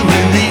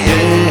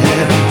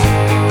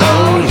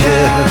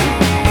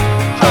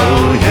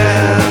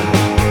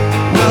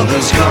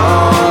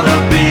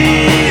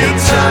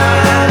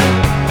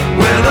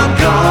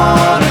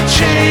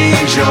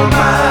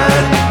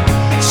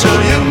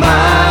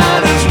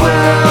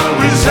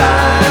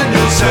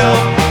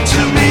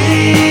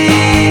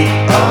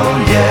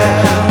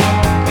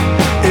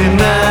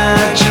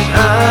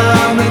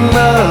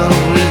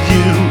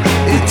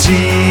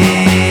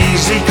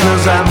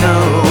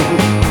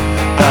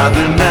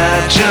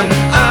imagine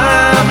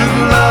I'm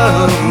in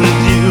love with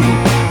you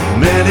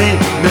many,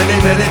 many,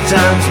 many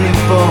times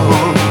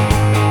before.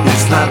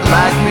 It's not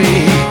like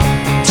me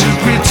to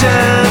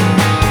pretend,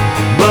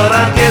 but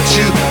I'll get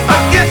you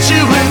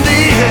in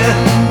the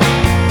end.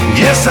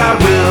 Yes, I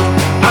will,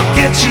 I'll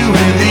get you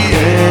in the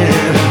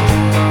end.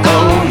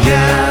 Oh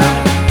yeah,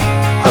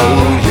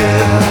 oh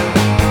yeah,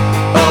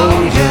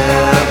 oh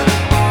yeah,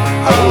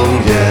 oh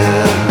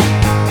yeah,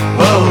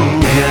 oh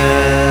yeah.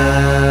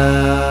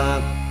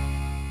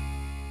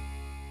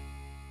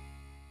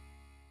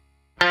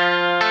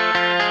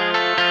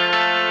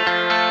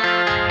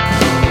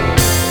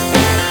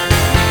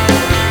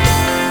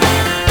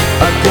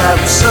 I got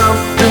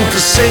something to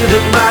say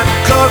that might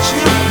cause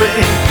you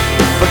pain.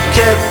 If I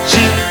catch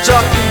you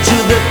talking to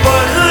that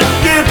boy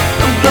again,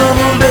 I'm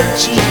gonna let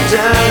you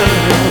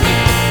down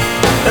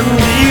and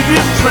leave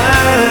you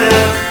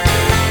flat.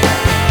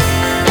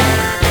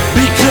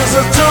 Because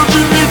I told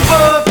you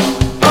before,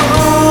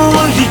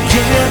 oh, you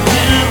can't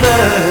do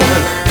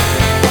that.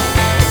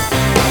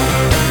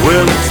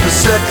 Well, it's the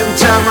second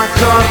time I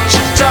caught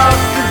you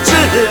talking to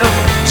him.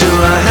 Till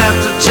I have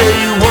to tell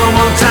you one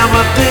more time,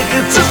 I think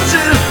it's a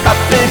sin. I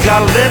think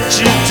I'll let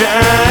you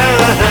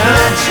down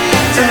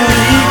and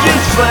leave you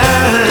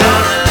flat.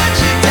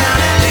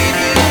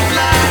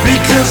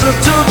 Because I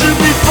told you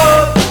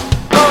before,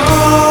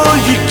 oh,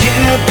 you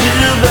can't do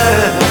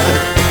that.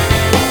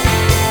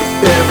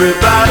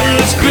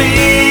 Everybody's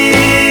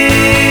green,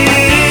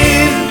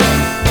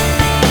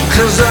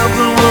 'cause I'm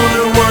the one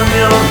who won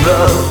your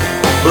love.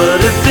 But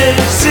if they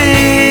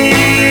see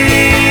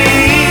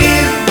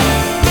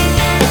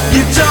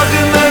you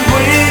talking that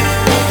way,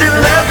 they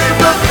laugh in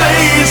my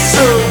face.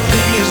 So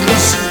please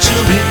listen to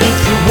me if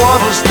you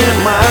wanna stay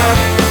mine.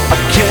 I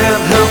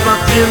can't help my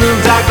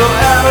feelings, I go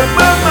out of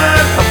my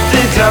mind. I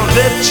think I'll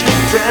let you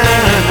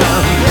down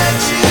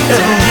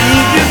and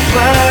leave you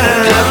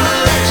flat.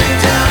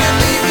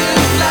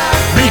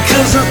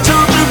 Because I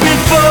told you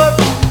before,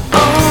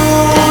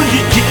 oh,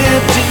 you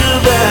can't do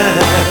that.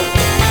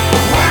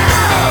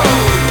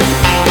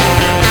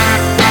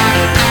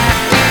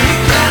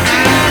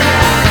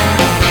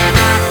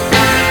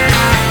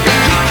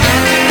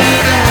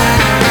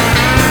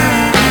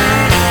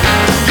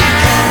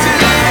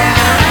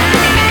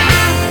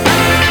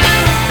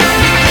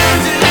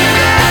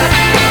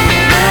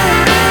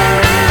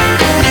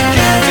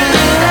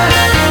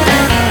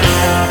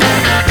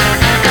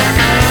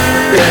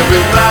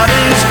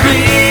 Everybody's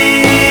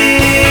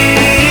green,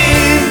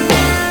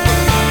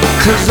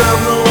 'cause I'm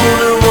the one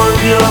who won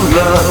your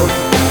love.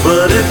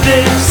 But if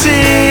they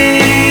see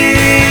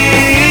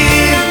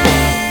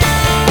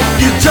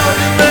you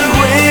talking that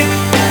way,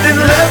 then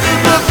laugh in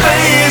the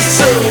face.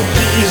 So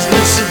please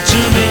listen to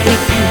me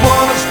if you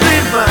wanna stay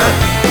mine.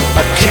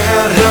 I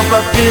can't help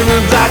my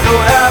feelings, I go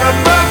out of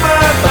my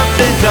mind. I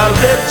think I'll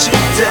let you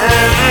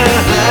down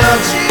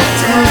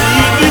and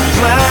leave you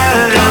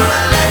flat.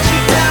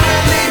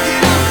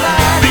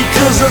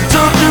 Because I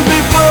told you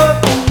before,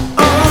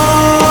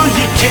 oh,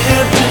 you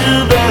can't do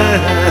that.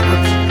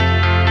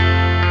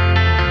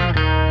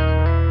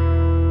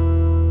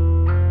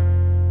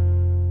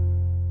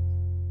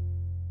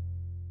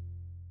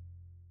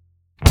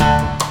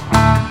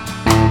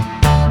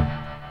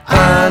 I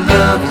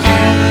love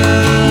you,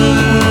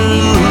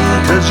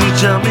 'cause you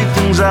tell me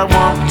things I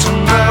want to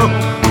know.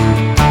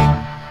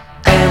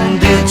 And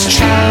it's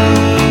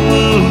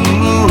true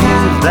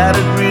that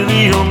it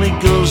really only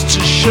goes to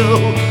show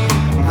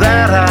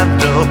that I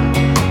know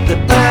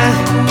that I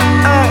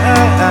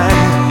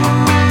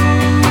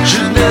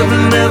should never,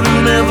 never,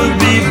 never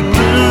be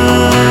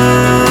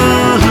blue.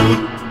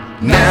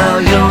 Now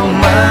you're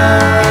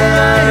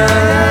mine,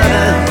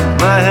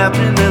 my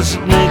happiness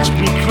makes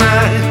me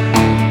cry.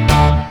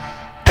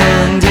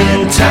 And in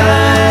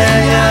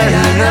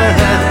time,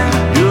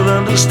 you'll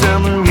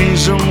understand the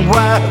reason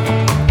why.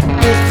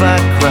 If I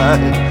cry,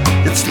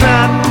 it's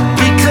not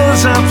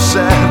because I'm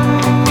sad,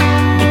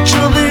 but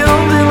you're the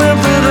only love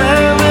that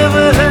I've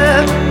ever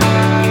had.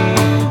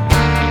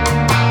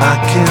 I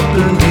can't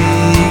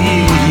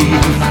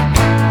believe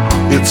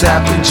it's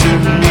happened to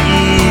me.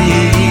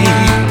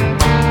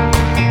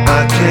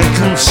 I can't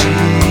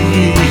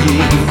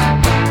conceive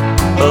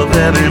of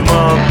any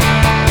more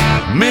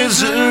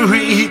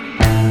misery.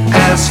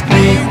 Ask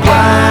me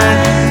why,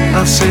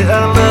 I say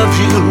I love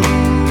you,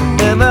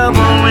 and I'm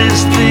always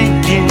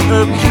thinking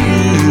of you.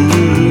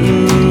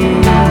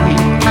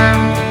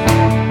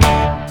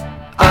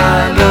 I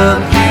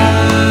love you,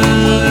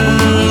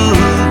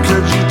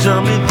 'cause you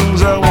tell me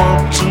things I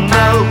want to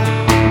know.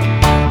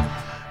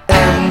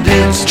 And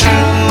it's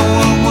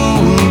true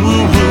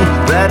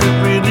that it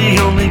really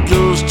only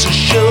goes to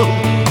show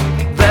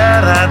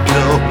that I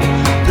know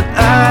that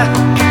I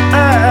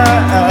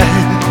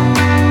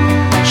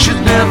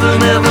should never,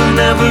 never,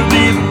 never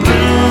be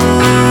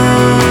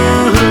blue.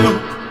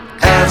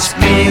 Ask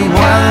me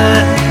why,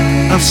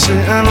 I say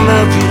I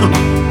love you,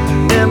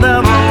 and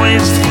I'm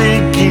always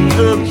thinking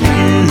of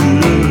you.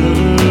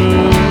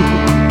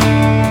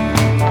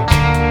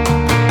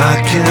 I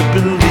can't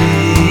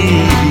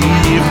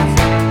believe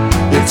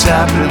it's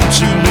happened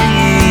to me.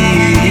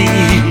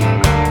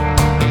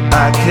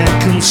 I can't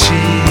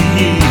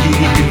conceive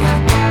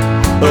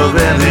of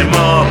any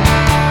more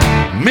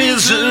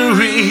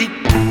misery.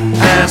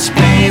 Ask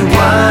me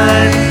why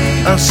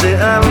I say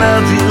I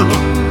love you,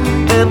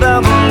 and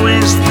I'm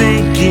always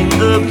thinking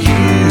of you.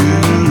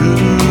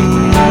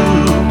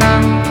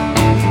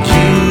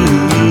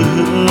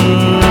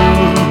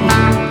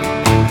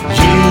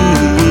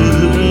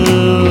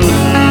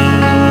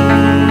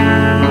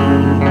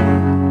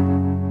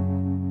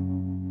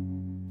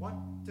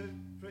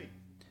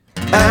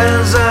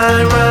 As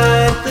I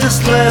write this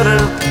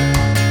letter,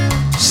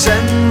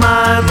 send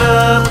my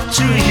love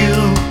to you.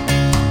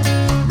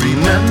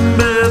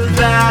 Remember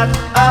that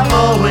I'll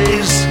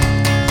always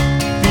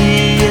be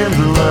in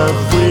love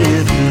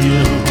with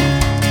you.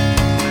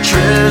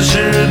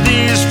 Treasure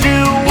these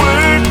few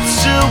words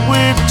till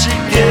we're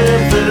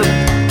together.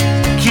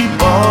 Keep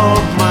all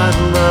my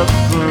love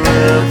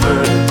forever.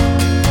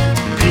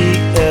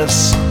 P.S.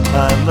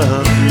 I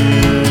love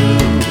you.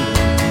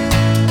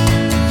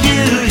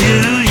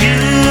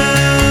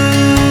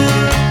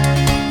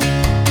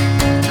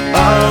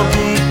 I'll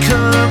be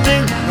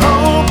coming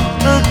home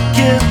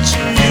again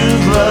to you,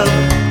 love,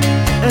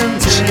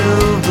 until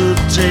the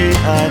day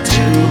I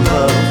do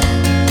love.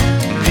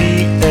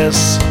 P.S.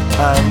 I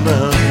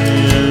love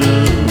you.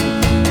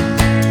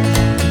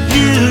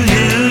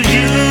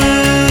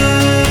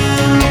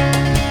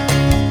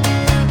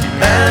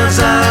 As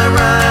I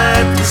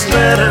write this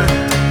letter,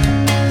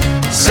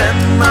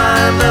 send my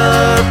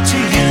love to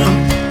you.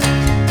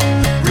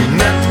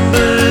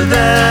 Remember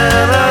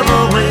that I'll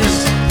always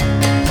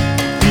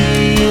be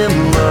in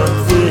love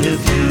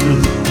with you.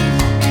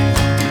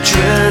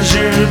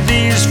 Treasure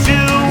these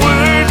few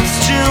words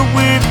till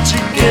we're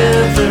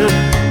together.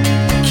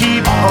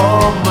 Keep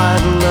all my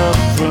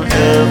love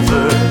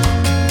forever.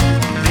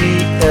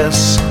 P.S.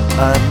 I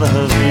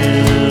love you.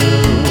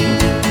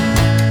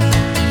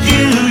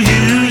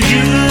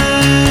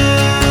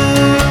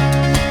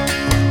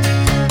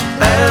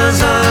 As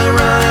I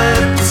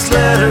write this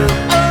letter,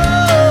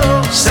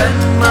 send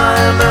my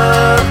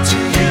love to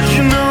you.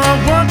 You know I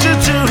want you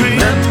to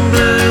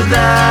remember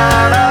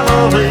that I'll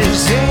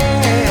always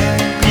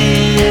be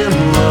in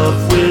love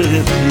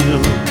with you.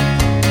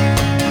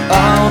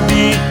 I'll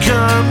be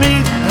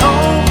coming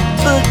home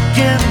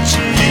again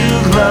to you,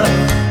 love,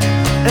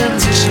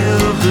 until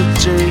the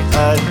day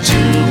I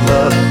do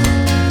love.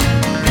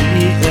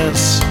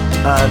 P.S.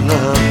 I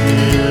love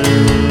you.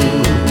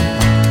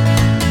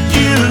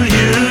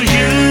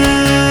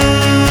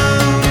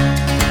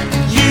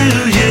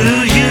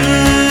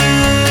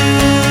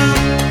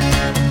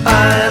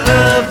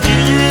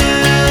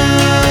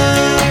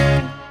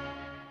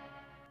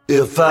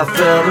 If I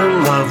fell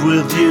in love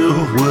with you,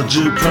 would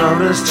you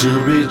promise to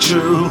be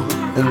true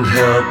and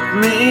help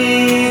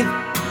me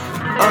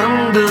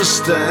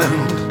understand?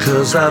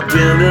 'Cause I've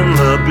been in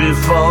love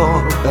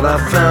before, and I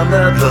found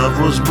that love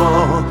was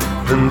more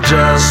than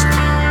just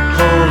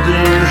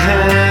holding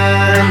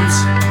hands.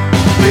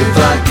 If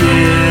I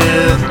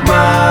give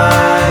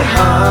my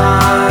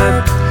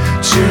heart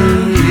to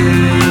you,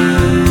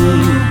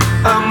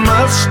 I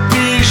must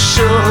be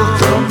sure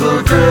from the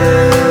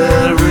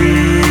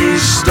very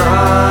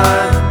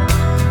start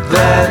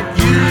that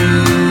you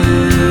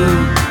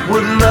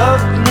would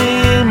love me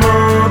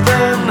more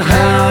than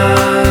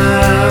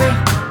half.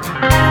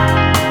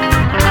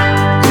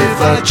 If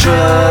I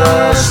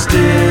trust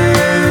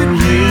in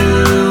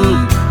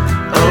you,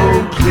 oh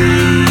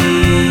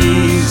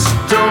please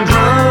don't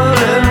run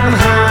and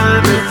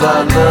hide. If I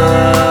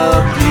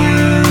love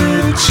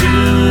you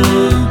too,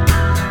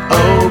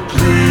 oh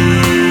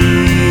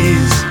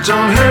please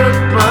don't hurt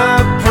my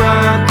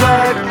pride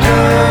like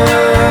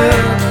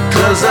that.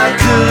 'Cause I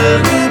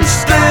couldn't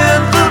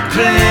stand the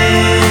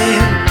pain,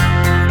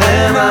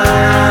 and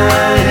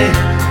I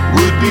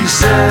would be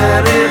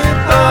sad if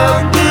our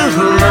new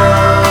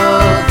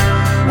love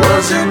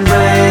was in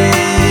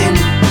vain.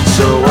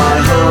 So I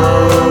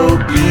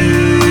hope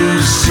you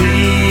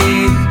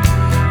see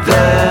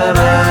that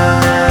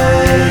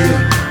I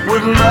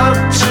would love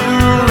to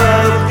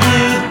love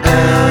you,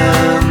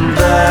 and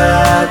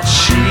that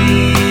she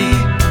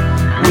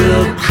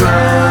will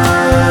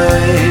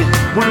cry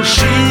when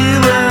she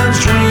learns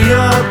we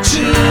are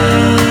two.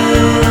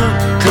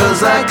 'Cause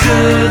I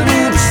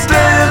couldn't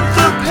stand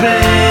the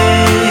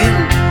pain,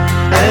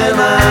 and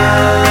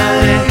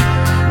I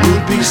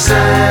would be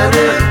sad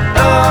if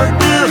our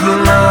new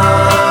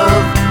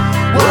love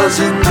was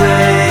in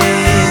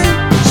vain.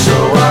 So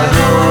I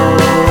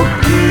hope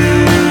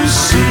you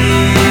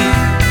see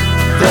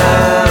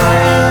that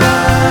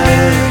I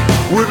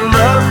would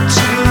love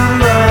to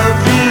love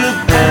you,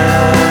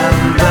 and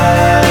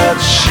that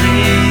she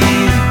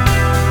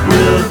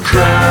will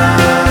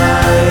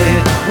cry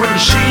when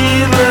she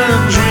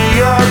learns we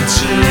are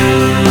two.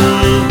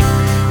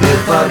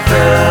 If I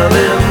fell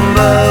in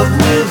love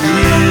with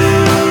you.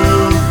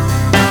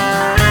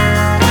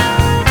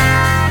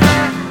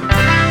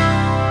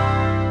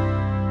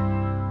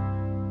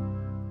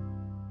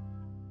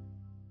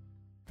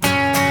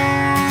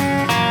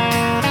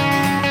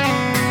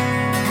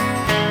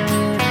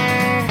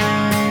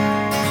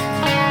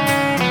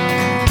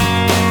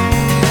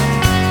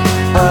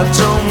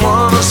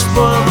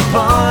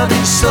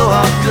 party, so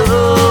I'll go.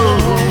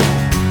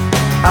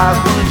 I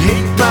would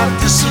hate my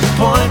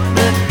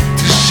disappointment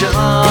to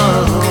show.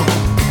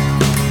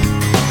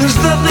 There's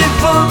nothing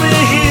for me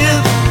here,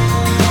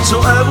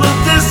 so I will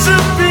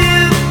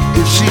disappear.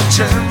 If she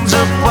turns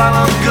up while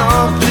I'm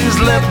gone, please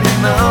let me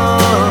know.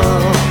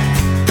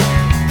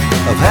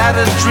 I've had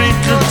a drink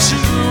or two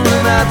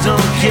and I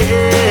don't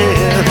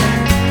care.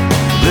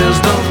 There's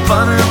no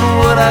fun in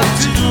what I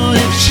do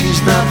if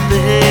she's not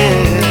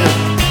there.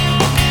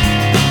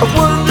 I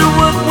wonder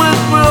what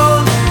went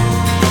wrong.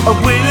 I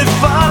waited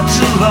far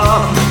too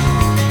long.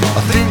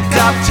 I think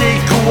I'll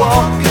take a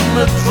walk and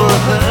look for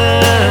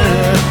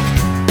her.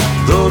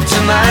 Though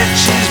tonight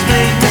she's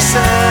made me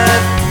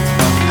sad,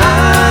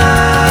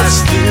 I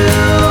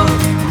still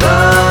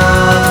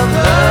love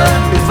her.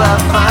 If I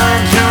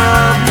find her,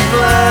 I'll be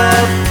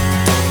glad.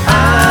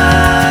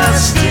 I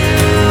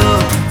still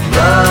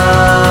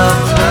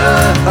love her.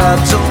 I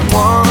don't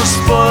wanna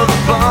spoil the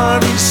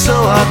party, so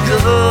I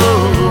go.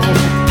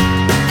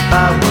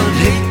 I would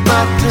hate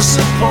my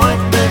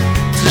disappointment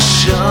to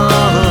show.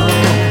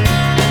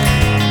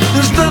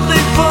 There's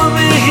nothing for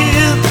me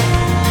here,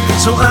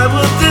 so I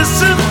will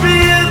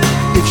disappear.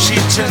 If she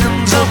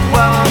turns up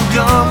while I'm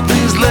gone,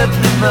 please let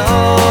me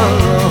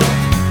know.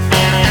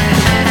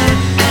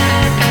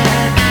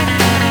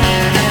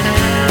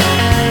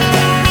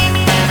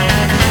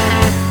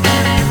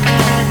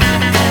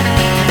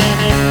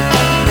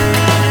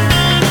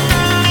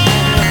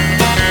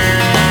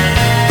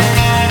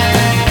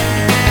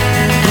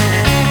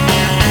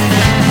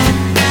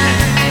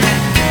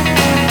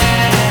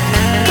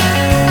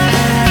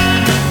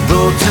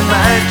 Though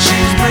tonight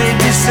she's made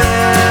me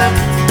sad,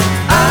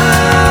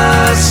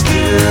 I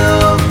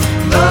still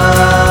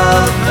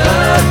love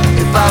her.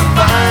 If I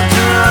find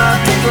her, I'll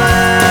be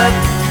glad.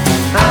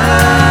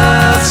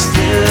 I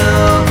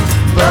still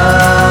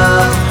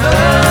love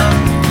her.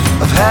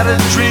 I've had a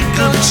drink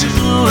or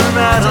two and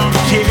I don't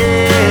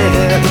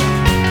care.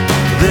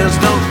 There's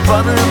no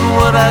fun in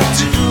what I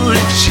do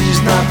if she's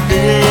not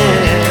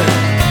there.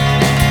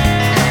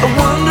 I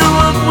wonder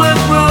what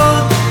went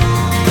wrong.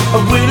 I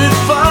waited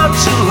far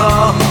too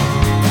long.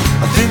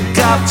 I think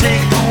I'll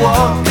take a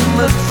walk and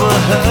look for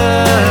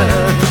her.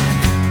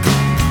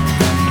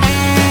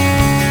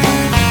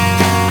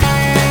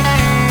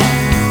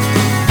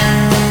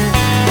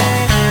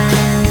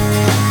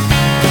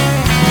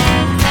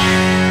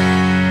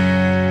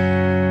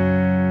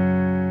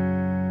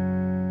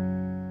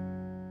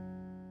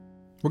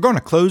 We're going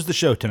to close the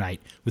show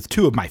tonight with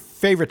two of my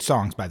favorite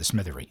songs by the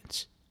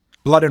Smithereens.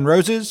 Blood and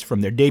Roses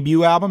from their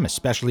debut album,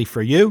 Especially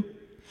for You,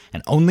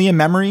 and Only a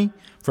Memory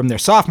from their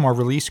sophomore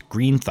release,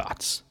 Green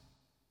Thoughts.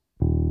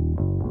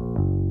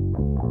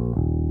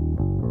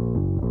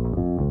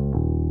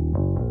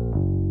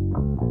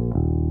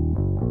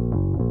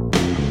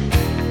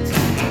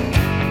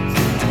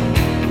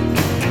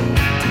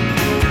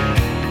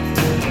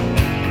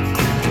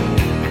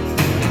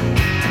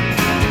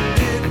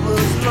 It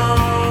was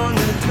long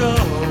ago,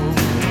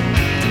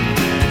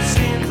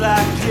 seems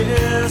like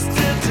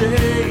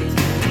yesterday.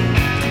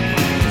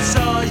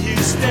 Saw you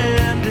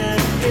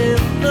standing in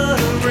the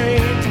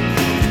rain,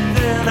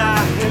 then I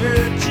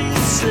heard you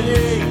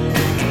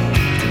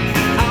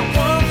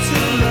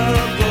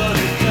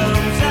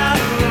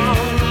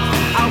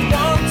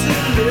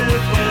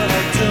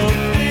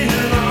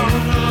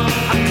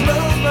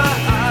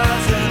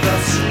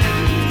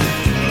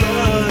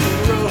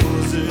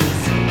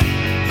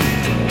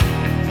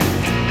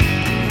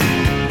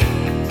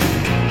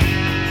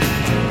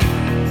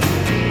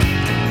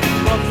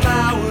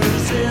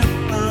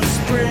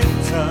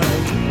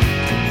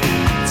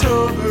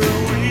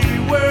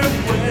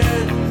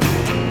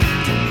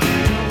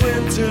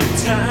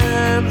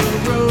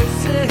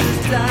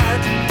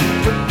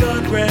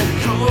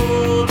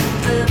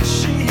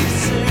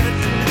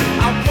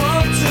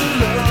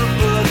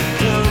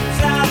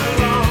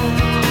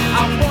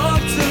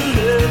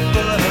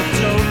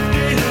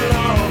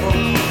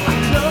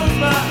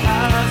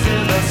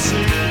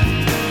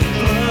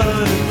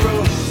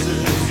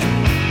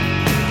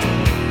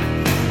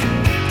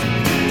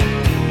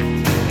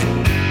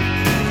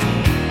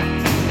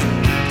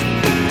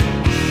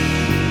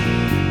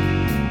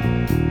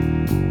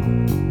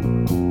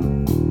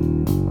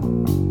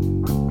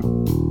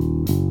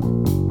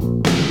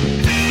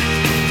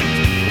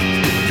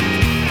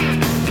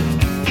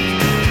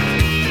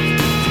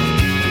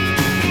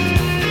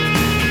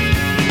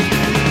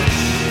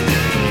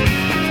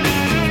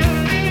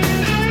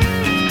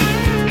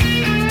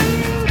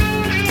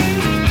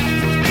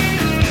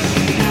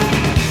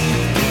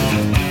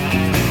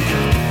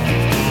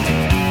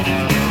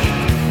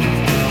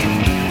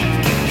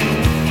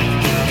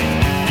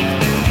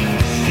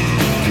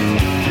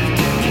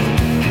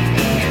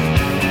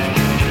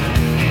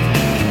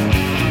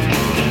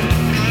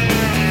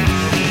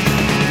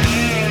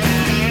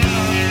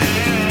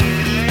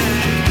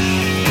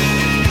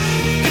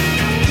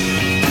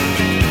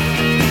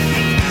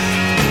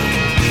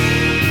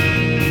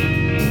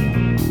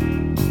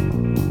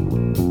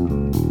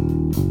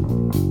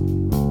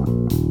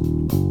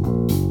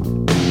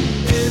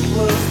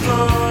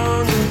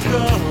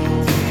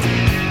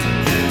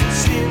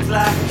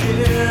like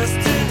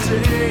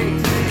yesterday.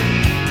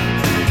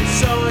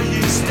 Saw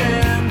you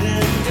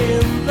standing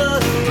in the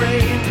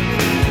rain.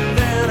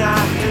 Then I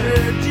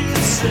heard you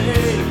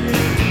say,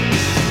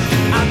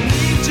 I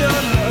need your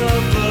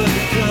love, but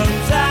it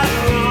comes out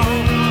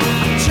wrong.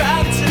 I try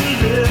to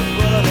live,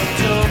 but I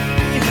don't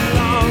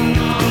belong.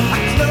 I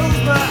close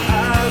my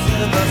eyes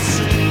and I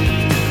see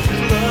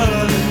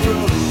blood and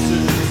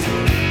roses.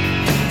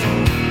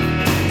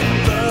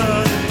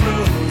 Blood and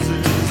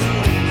roses.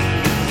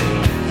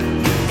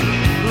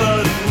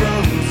 Blood and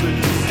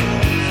roses.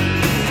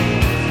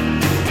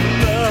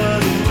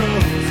 Blood and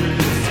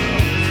roses.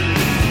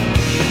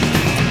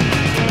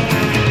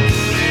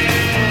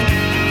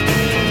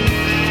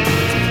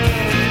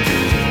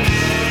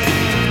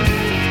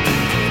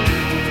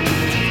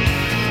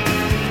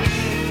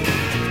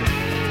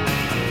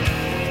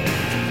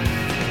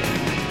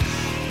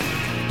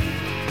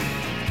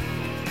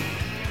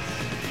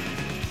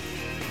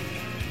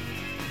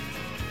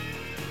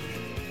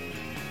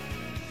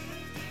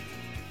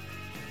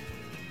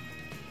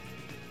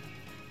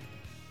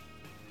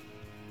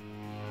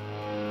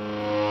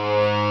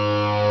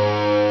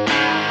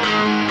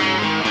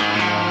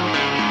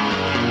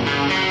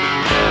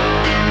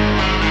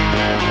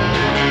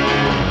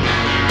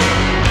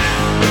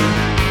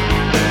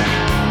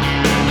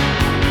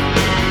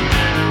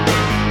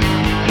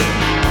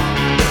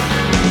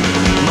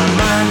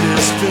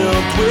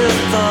 With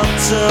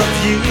thoughts of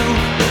you,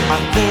 I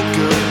think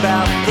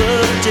about the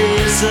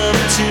days of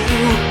two.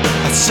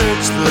 I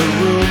search the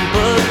room,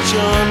 but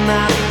you're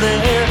not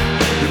there.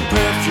 Your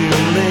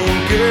perfume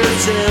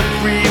lingers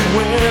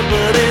everywhere,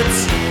 but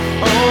it's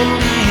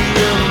only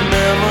a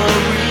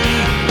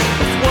memory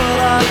of what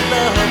our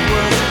love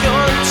was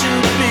going to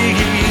be.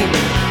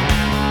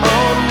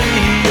 Only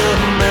a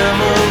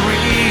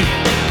memory,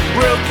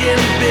 broken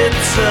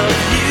bits of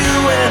you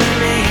and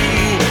me.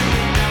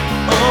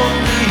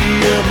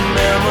 Only a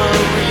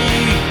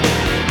memory,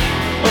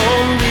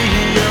 only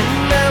a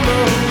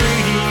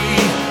memory.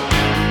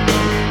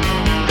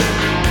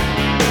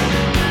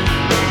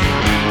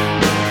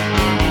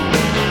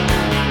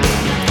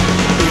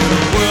 In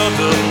a world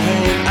of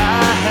pain,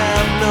 I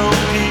have no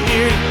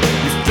fear.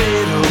 You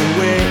fade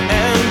away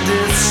and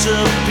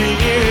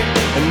disappear,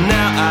 and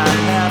now I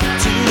have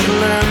to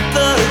learn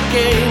the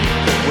game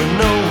when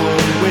no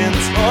one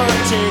wins or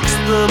takes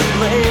the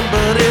blame.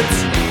 But it's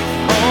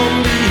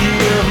only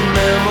a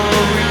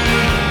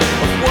memory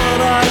of what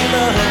our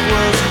love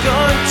was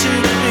going to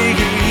be.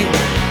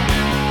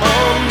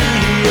 Only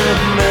a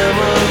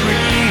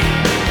memory,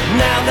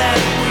 now that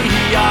we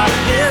are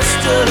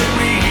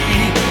history.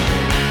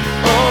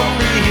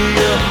 Only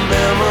a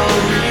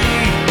memory,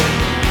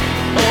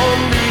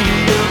 only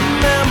a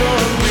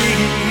memory.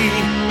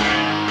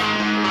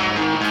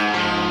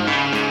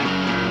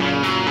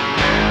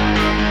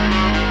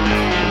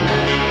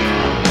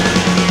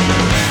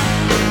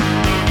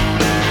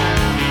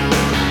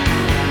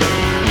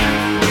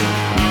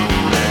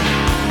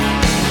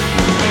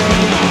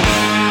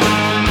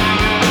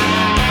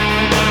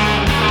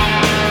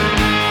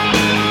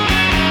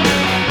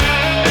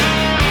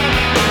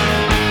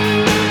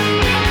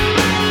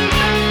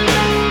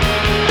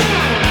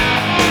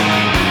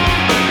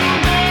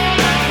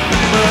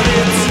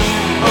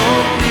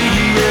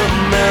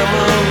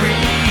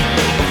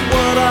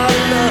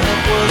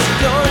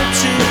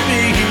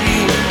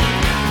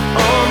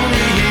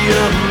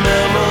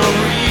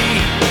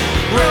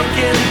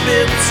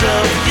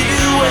 Of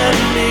you and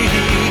me,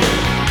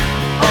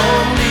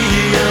 only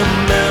a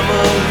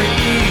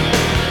memory,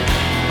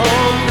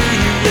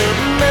 only a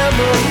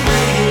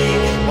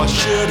memory. Why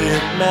should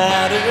it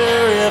matter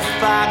if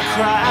I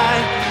cry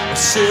or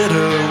sit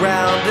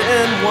around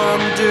and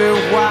wonder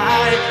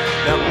why?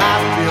 Now I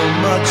feel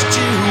much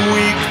too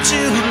weak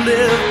to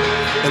live,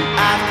 and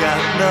I've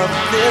got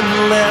nothing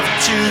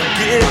left to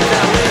give.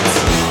 Now it's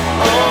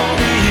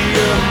only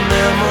a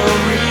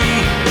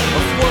memory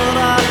of what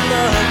our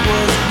love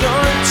was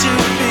going to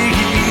be.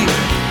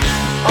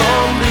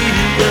 Only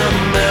a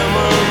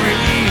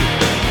memory,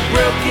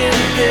 broken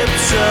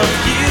bits of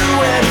you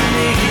and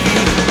me.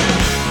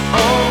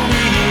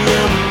 Only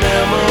a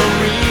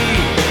memory,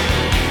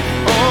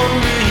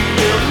 only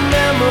a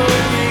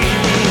memory,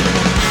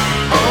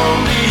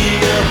 only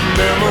a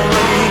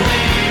memory, only a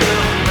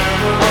memory,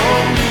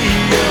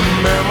 only a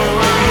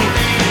memory,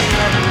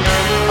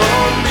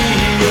 only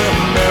a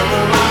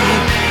memory, only a memory,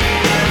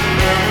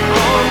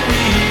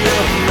 only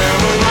a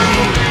memory,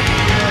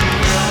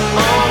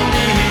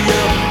 only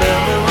a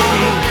memory,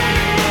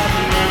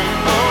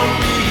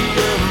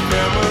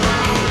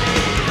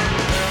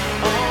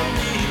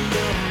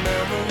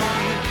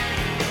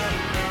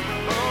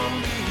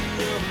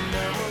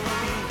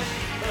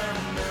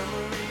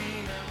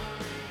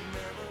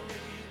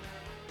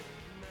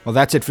 Well,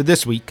 that's it for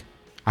this week.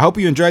 I hope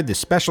you enjoyed this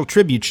special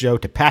tribute show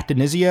to Pat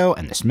DiNizio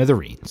and the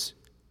Smithereens.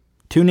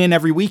 Tune in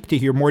every week to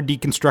hear more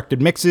deconstructed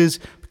mixes,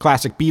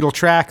 classic Beatles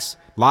tracks,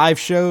 live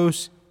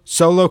shows,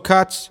 solo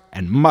cuts,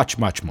 and much,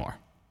 much more.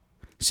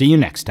 See you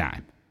next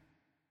time.